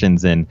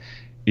questions, and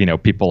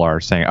people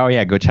are saying, oh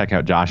yeah, go check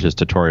out Josh's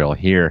tutorial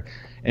here,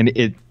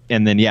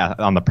 and then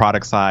on the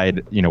product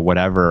side,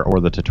 whatever, or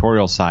the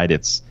tutorial side,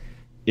 it's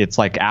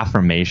like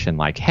affirmation,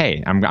 like,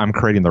 hey, I'm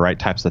creating the right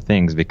types of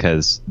things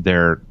because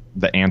they're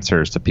the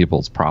answers to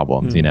people's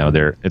problems.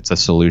 It's a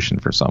solution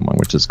for someone,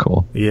 which is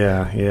cool.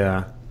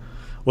 Yeah.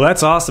 Well,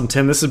 that's awesome,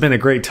 Tim. This has been a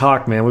great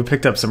talk, man. We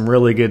picked up some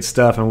really good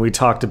stuff, and we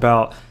talked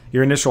about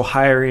your initial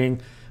hiring,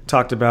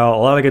 talked about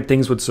a lot of good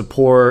things with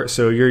support.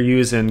 So you're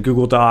using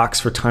Google Docs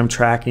for time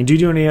tracking. Do you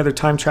do any other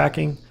time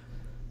tracking?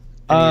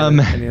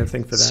 Any other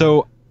thing for that?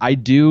 So I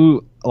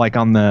do, like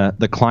on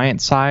the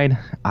client side,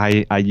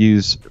 I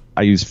use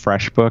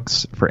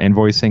FreshBooks for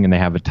invoicing, and they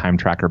have a time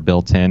tracker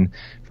built in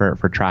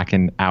for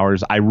tracking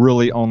hours. I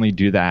really only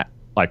do that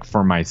like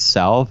for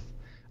myself.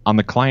 On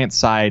the client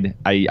side,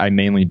 I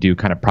mainly do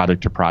kind of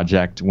project to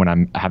project when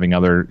I'm having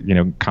other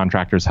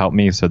contractors help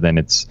me. So then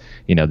it's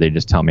they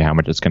just tell me how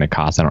much it's going to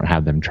cost. I don't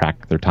have them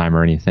track their time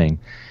or anything.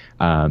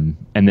 And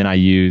then I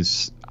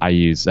use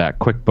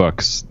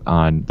QuickBooks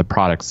on the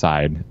product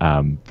side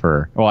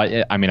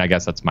I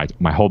guess that's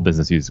my whole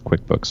business uses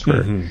QuickBooks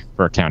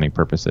for accounting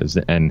purposes,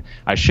 and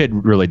I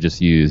should really just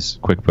use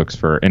QuickBooks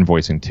for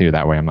invoicing too.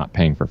 That way I'm not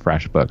paying for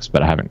FreshBooks,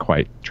 but I haven't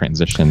quite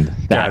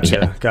transitioned that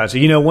yet.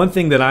 Gotcha. One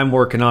thing that I'm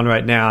working on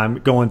right now, I'm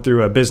going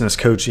through a business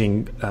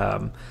coaching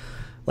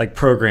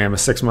program, a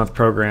 6-month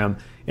program,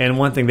 And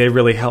one thing they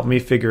really helped me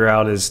figure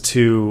out is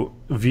to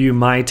view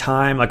my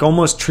time, like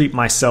almost treat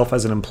myself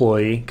as an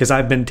employee, because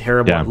I've been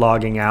terrible at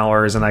logging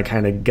hours, and I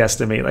kind of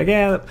guesstimate like,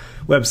 the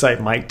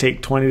website might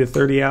take 20 to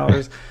 30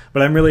 hours.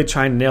 But I'm really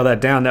trying to nail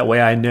that down. That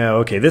way I know,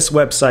 okay, this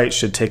website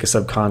should take a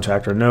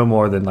subcontractor no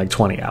more than like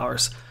 20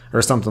 hours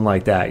or something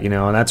like that,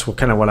 and that's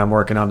kind of what I'm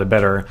working on to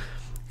better,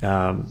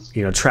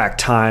 track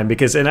time,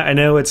 because, and I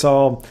know it's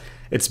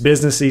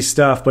businessy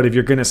stuff, but if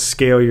you're going to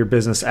scale your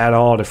business at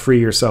all to free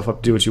yourself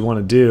up to do what you want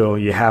to do,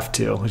 you have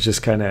to. It's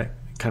just kind of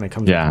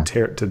comes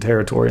to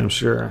territory, I'm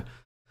sure.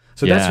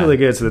 So that's really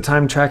good. So the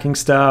time tracking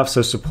stuff,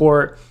 so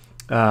support.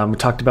 We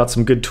talked about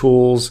some good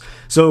tools.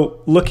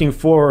 So looking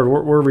forward,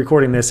 we're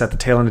recording this at the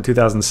tail end of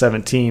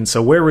 2017.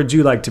 So where would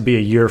you like to be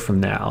a year from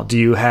now? Do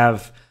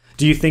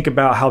you think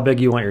about how big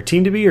you want your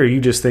team to be, or you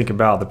just think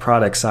about the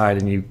product side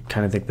and you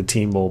kind of think the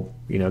team will,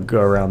 go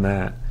around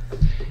that?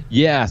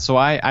 Yeah, so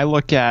I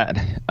look at,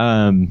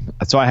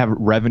 so I have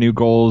revenue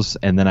goals,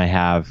 and then I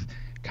have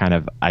kind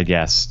of, I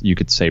guess you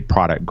could say,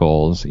 product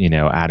goals,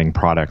 adding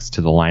products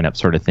to the lineup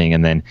sort of thing.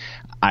 And then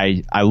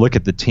I look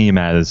at the team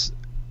as,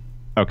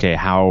 okay,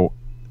 how,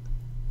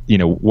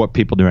 what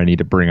people do I need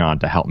to bring on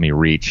to help me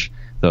reach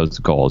those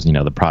goals,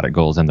 the product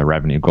goals and the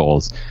revenue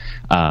goals.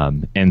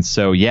 And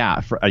so,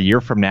 for a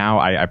year from now,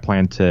 I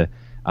plan to,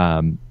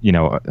 I'm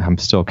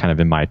still kind of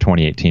in my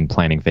 2018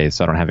 planning phase,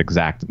 so I don't have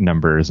exact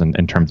numbers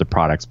in terms of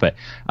products, but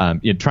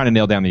trying to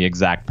nail down the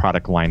exact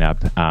product lineup,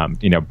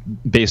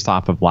 based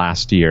off of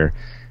last year,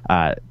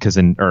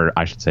 or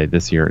I should say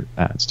this year,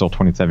 it's still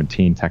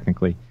 2017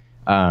 technically.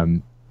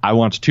 I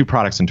launched 2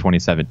 products in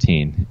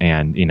 2017,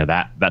 and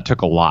that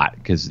took a lot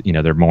because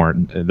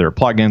their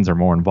plugins are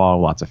more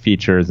involved, lots of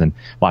features and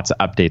lots of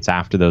updates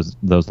after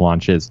those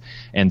launches.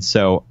 And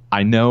so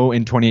I know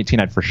in 2018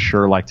 I'd for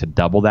sure like to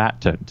double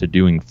that to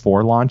doing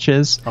 4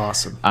 launches.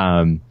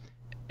 Awesome.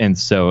 And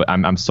so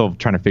I'm still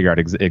trying to figure out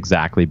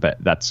exactly, but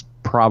that's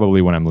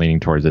probably what I'm leaning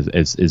towards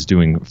is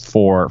doing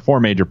four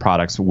major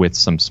products with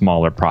some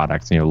smaller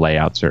products,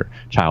 layouts or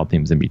child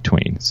themes in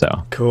between. So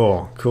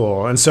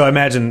cool. And so I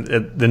imagine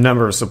the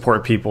number of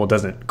support people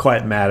doesn't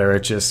quite matter. It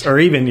just, or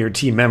even your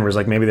team members,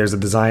 like maybe there's a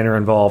designer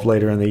involved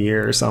later in the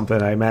year or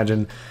something. I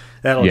imagine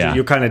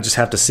you'll kind of just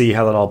have to see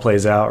how that all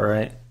plays out,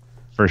 right?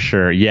 For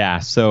sure. Yeah.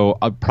 So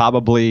I'm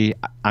going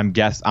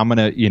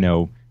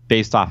to,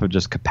 based off of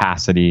just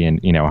capacity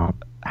and,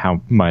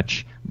 how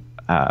much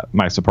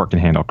my support can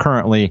handle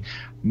currently,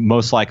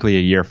 most likely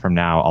a year from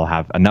now, I'll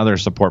have another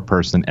support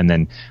person. And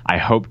then I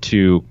hope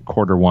to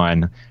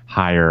Q1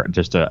 hire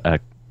just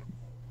a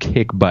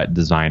kick butt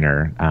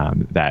designer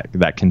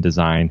that can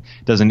design.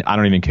 I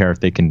don't even care if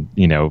they can,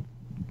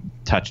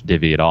 touch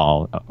Divi at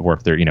all, or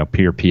if they're,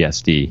 pure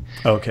PSD.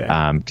 Okay.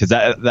 Because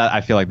that I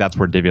feel like that's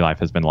where Divi Life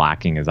has been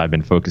lacking, is I've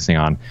been focusing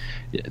on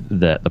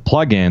the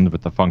plugins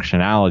with the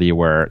functionality,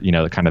 where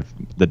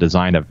the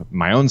design of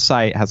my own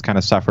site has kind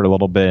of suffered a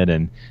little bit,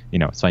 and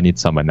so I need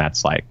someone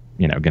that's like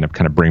going to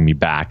kind of bring me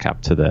back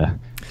up to the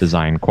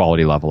design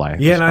quality level I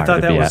and I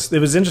thought it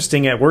was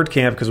interesting at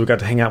WordCamp, because we got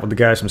to hang out with the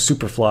guys from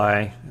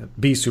Superfly,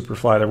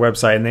 their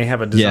website, and they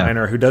have a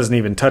designer who doesn't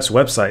even touch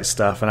website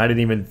stuff, and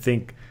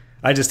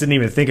I just didn't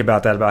even think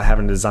about that, about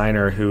having a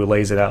designer who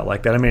lays it out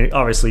like that. I mean,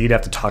 obviously, you'd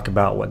have to talk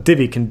about what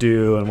Divi can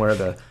do and where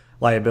the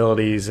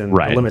liabilities and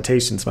the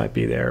limitations might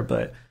be there,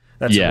 but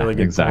that's a really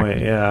good point.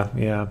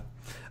 Yeah.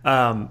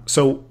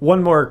 So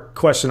one more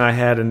question I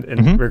had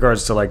in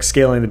regards to like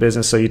scaling the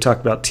business. So you talked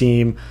about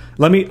team.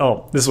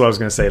 This is what I was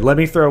going to say. Let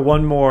me throw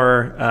one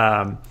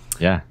more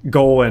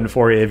goal in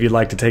for you if you'd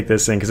like to take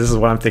this in, because this is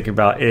what I'm thinking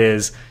about.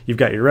 Is you've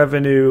got your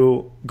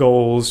revenue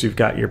goals, you've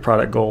got your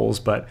product goals,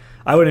 but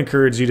I would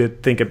encourage you to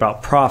think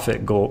about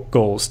profit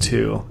goals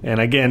too.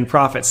 And again,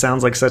 profit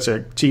sounds like such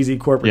a cheesy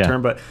corporate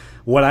term, but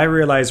what I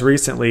realized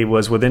recently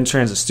was within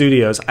Transit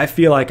Studios, I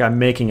feel like I'm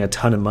making a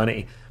ton of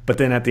money. But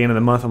then at the end of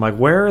the month, I'm like,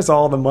 where is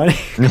all the money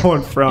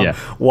going from?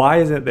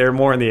 Why isn't there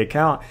more in the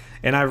account?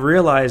 And I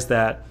realized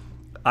that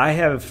I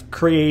have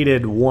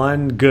created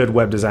one good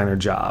web designer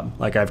job.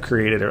 Like I've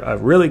created a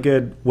really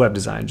good web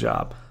design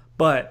job,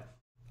 but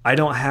I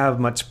don't have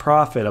much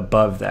profit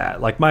above that.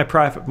 Like my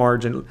profit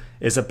margin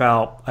is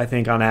about, I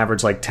think on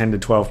average, like 10 to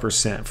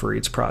 12% for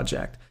each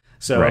project.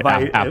 So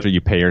after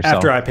you pay yourself?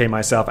 After I pay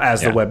myself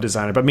as the web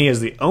designer. But me as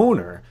the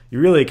owner, you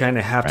really kind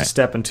of have to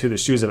step into the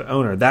shoes of an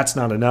owner. That's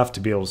not enough to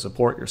be able to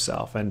support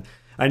yourself. And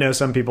I know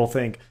some people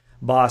think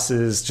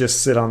bosses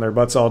just sit on their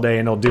butts all day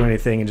and don't do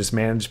anything and just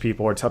manage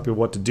people or tell people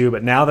what to do.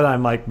 But now that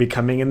I'm like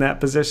becoming in that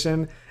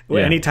position,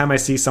 anytime I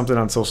see something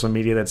on social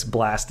media that's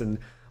blasting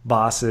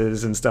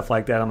bosses and stuff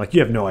like that, I'm like, you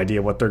have no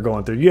idea what they're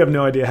going through. You have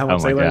no idea how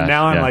much they learn.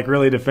 Now I'm like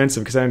really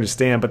defensive because I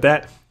understand. But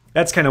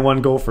that's kind of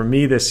one goal for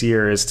me this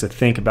year, is to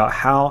think about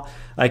how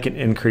I can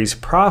increase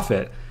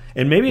profit.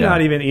 And maybe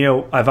not even,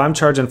 if I'm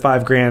charging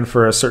 $5,000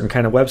 for a certain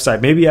kind of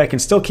website, maybe I can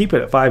still keep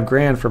it at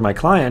 $5,000 for my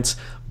clients,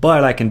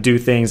 but I can do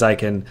things. I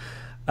can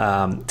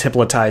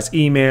templatize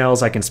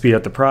emails. I can speed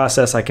up the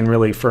process. I can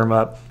really firm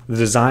up the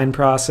design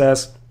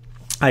process.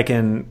 I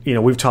can,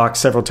 we've talked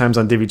several times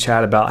on Divi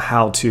Chat about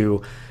how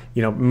to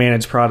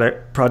manage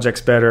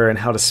projects better and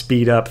how to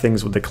speed up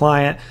things with the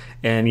client.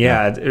 And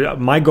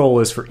my goal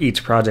is for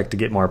each project to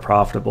get more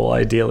profitable,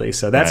 ideally.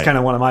 So that's kind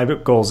of one of my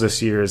goals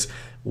this year is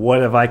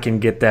what if I can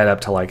get that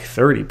up to like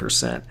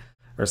 30%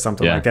 or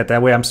something like that.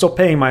 That way I'm still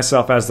paying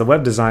myself as the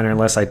web designer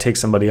unless I take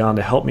somebody on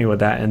to help me with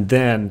that. And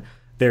then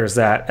there's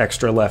that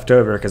extra left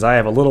over because I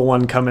have a little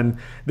one coming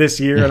this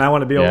year and I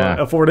want to be able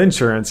to afford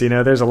insurance.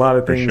 There's a lot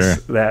of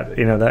things that,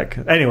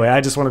 anyway,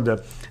 I just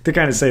wanted to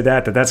kind of say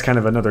that's kind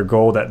of another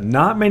goal that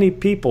not many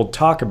people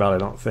talk about, I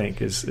don't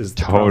think, is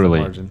the profit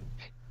margin.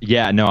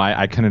 Yeah, no,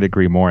 I couldn't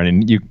agree more.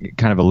 And you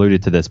kind of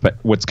alluded to this, but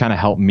what's kind of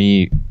helped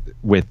me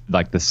with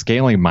like the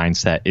scaling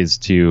mindset is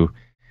to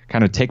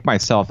kind of take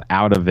myself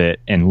out of it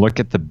and look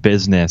at the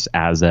business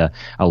as a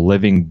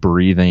living,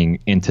 breathing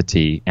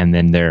entity. And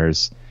then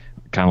there's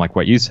kind of like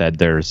what you said,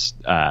 there's,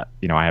 I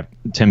have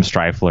Tim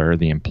Strifler,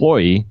 the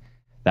employee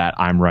that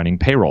I'm running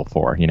payroll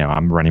for.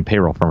 I'm running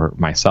payroll for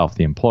myself,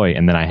 the employee.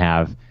 And then I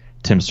have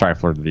Tim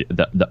Strifler,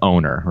 the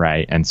owner,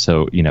 right? And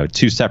so,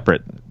 two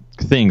separate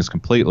things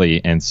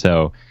completely. And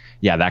so,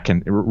 that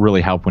can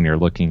really help when you're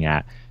looking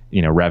at,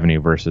 revenue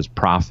versus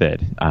profit,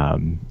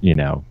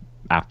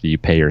 after you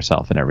pay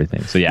yourself and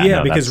everything. So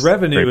because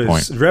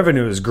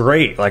revenue is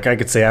great. Like I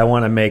could say, I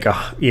want to make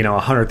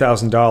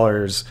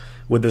 $100,000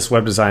 with this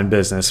web design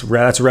business.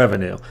 That's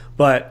revenue.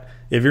 But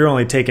if you're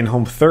only taking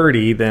home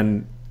 30,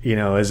 then,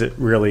 is it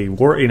really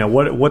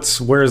where's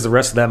the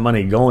rest of that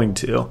money going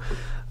to?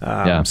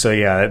 So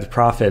the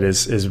profit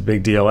is a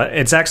big deal.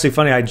 It's actually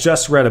funny. I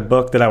just read a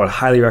book that I would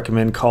highly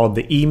recommend called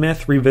The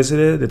E-Myth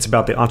Revisited. It's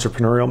about the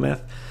entrepreneurial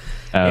myth.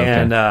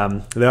 And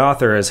the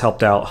author has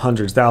helped out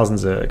hundreds,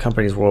 thousands of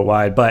companies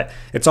worldwide, but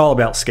it's all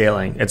about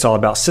scaling. It's all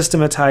about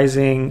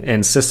systematizing,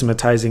 and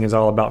systematizing is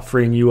all about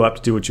freeing you up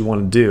to do what you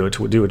want to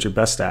do what you're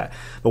best at.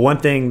 But one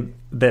thing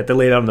that they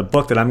laid out in the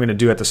book that I'm going to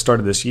do at the start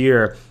of this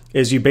year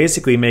is you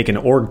basically make an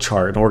org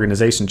chart, an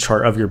organization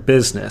chart of your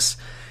business.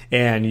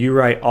 And you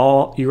write out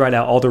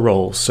all the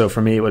roles. So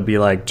for me, it would be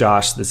like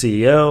Josh, the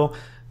CEO,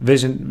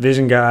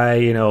 vision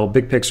guy,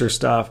 big picture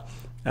stuff.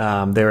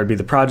 There would be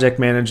the project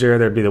manager,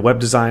 there'd be the web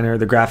designer,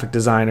 the graphic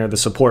designer, the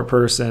support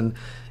person,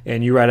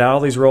 and you write out all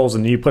these roles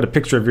and you put a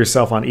picture of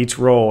yourself on each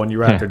role and you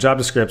write their job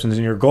descriptions,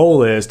 and your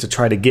goal is to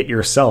try to get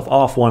yourself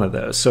off one of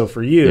those. So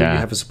for you, you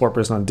have a support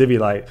person on Divi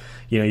Light,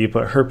 you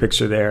put her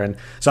picture there. And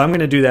so I'm going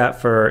to do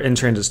that for In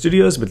Transit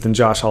Studios, but then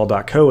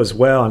joshhall.co as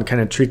well, and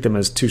kind of treat them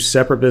as two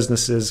separate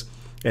businesses.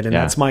 And then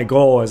that's my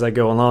goal as I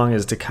go along,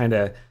 is to kind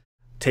of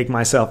take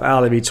myself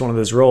out of each one of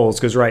those roles,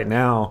 because right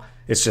now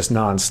it's just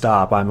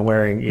nonstop. I'm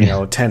wearing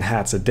 10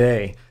 hats a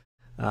day,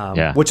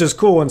 which is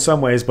cool in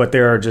some ways, but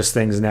there are just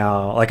things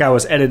now. Like I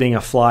was editing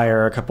a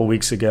flyer a couple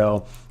weeks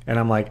ago, and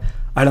I'm like,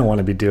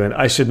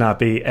 I should not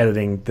be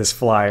editing this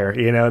flyer.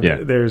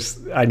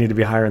 I need to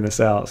be hiring this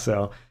out.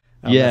 So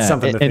that's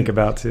something to think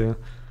about too.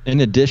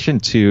 In addition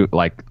to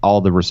like all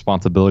the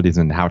responsibilities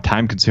and how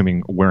time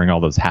consuming wearing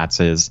all those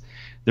hats is,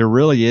 there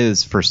really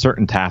is, for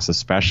certain tasks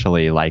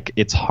especially, like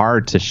it's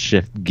hard to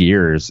shift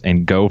gears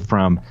and go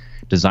from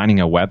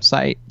designing a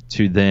website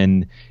to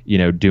then,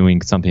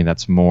 doing something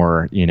that's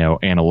more,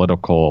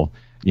 analytical,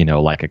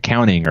 like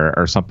accounting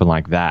or something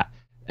like that.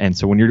 And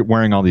so when you're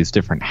wearing all these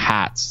different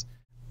hats,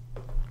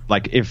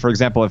 like if, for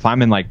example, if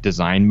I'm in like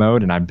design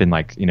mode and I've been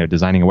like,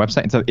 designing a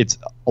website, and so it's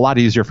a lot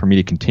easier for me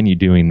to continue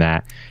doing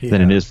that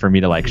than it is for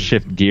me to like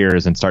shift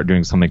gears and start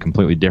doing something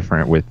completely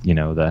different with,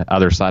 the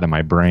other side of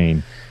my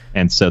brain.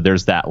 And so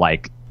there's that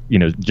like,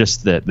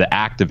 just the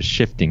act of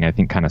shifting, I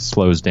think, kind of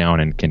slows down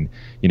and can,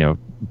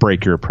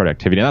 break your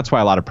productivity. And that's why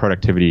a lot of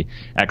productivity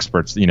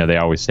experts, they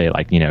always say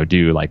like,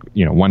 do like,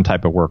 one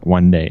type of work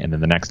one day, and then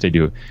the next day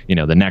do,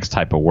 the next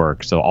type of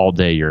work. So all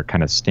day you're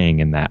kind of staying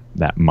in that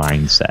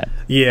mindset.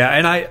 Yeah.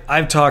 And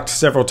I've talked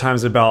several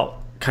times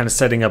about kind of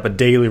setting up a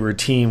daily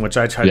routine, which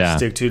I try to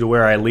stick to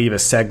where I leave a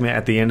segment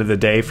at the end of the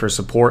day for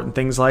support and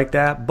things like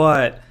that.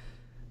 But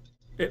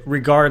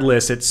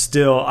regardless, it's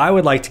still, I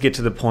would like to get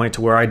to the point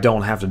to where I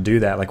don't have to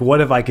do that. Like,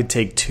 what if I could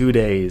take 2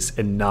 days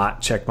and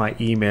not check my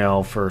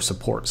email for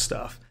support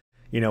stuff?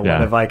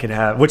 What if I could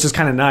have, which is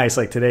kind of nice.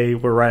 Like today,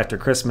 we're right after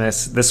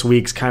Christmas. This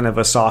week's kind of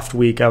a soft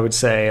week, I would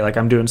say. Like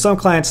I'm doing some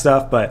client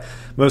stuff, but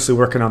mostly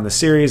working on the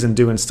series and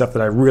doing stuff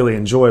that I really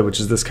enjoy, which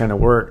is this kind of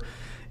work.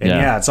 And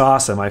it's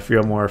awesome. I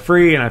feel more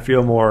free and I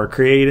feel more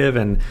creative.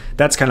 And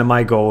that's kind of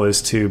my goal,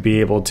 is to be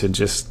able to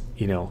just,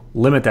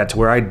 limit that to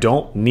where I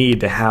don't need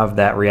to have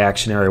that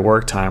reactionary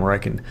work time, where I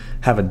can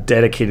have a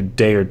dedicated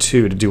day or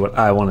two to do what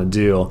I want to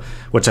do,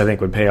 which I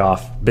think would pay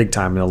off big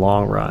time in the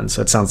long run.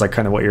 So it sounds like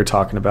kind of what you're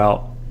talking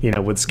about,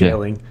 with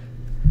scaling.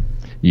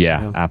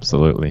 Yeah,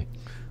 absolutely.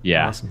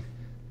 Yeah. Awesome.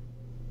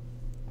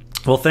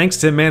 Well, thanks,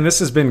 Tim, man. This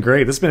has been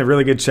great. This has been a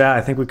really good chat.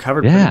 I think we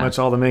covered pretty much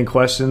all the main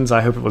questions.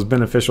 I hope it was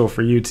beneficial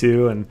for you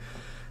too. And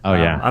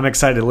I'm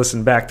excited to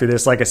listen back through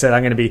this. Like I said,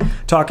 I'm going to be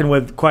talking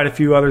with quite a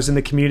few others in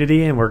the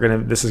community,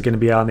 and this is going to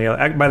be on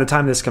by the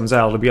time this comes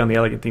out, it'll be on the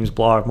Elegant Themes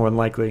blog more than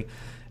likely.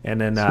 And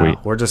then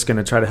we're just going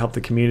to try to help the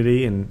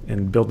community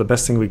and build the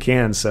best thing we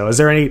can. So is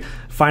there any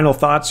final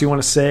thoughts you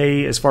want to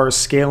say as far as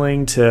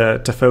scaling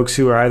to folks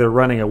who are either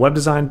running a web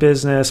design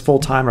business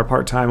full-time or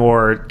part-time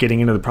or getting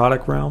into the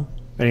product realm?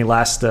 Any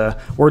last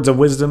words of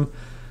wisdom?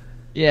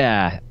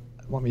 Yeah.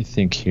 Let me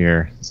think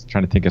here. Just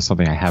trying to think of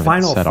something I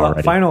haven't said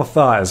already. Final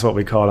thought is what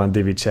we call it on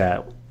Divi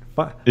Chat.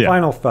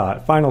 Final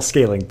thought. Final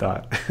scaling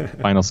thought.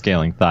 Final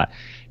scaling thought.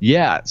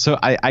 Yeah. So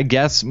I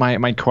guess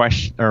my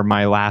question or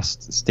my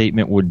last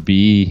statement would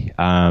be,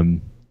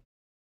 go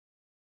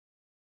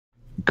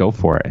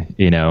for it.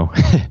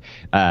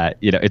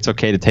 It's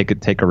okay to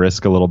take a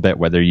risk a little bit,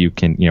 whether you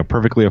can,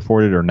 perfectly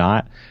afford it or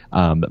not.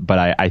 But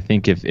I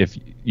think if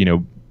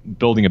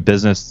building a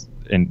business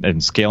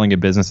and scaling a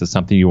business is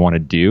something you want to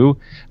do,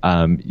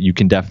 you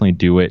can definitely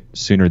do it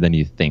sooner than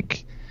you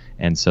think.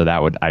 And so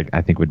that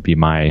I think would be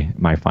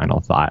my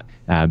final thought,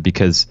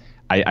 because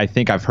I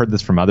think I've heard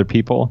this from other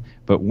people,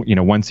 but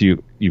once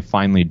you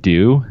finally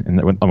do,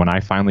 and when I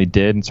finally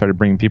did and started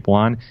bringing people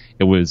on,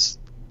 it was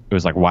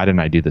like, why didn't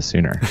I do this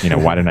sooner?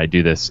 Why didn't I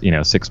do this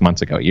 6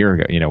 months ago, a year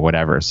ago,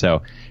 whatever.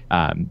 So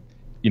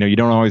you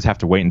don't always have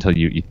to wait until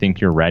you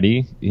think you're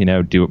ready.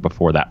 Do it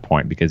before that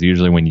point, because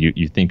usually when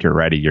you think you're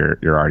ready, you're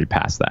already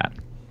past that.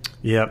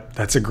 Yep,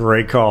 that's a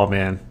great call,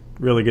 man.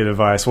 Really good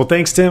advice. Well,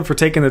 thanks, Tim, for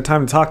taking the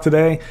time to talk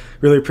today.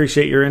 Really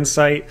appreciate your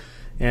insight.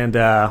 And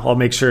I'll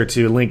make sure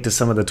to link to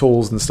some of the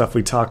tools and stuff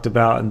we talked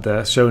about in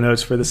the show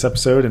notes for this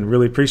episode. And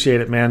really appreciate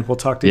it, man. We'll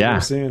talk to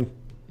you soon.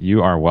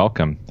 You are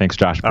welcome. Thanks,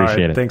 Josh.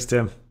 Appreciate it. Thanks,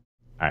 Tim.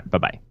 All right.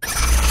 Bye-bye.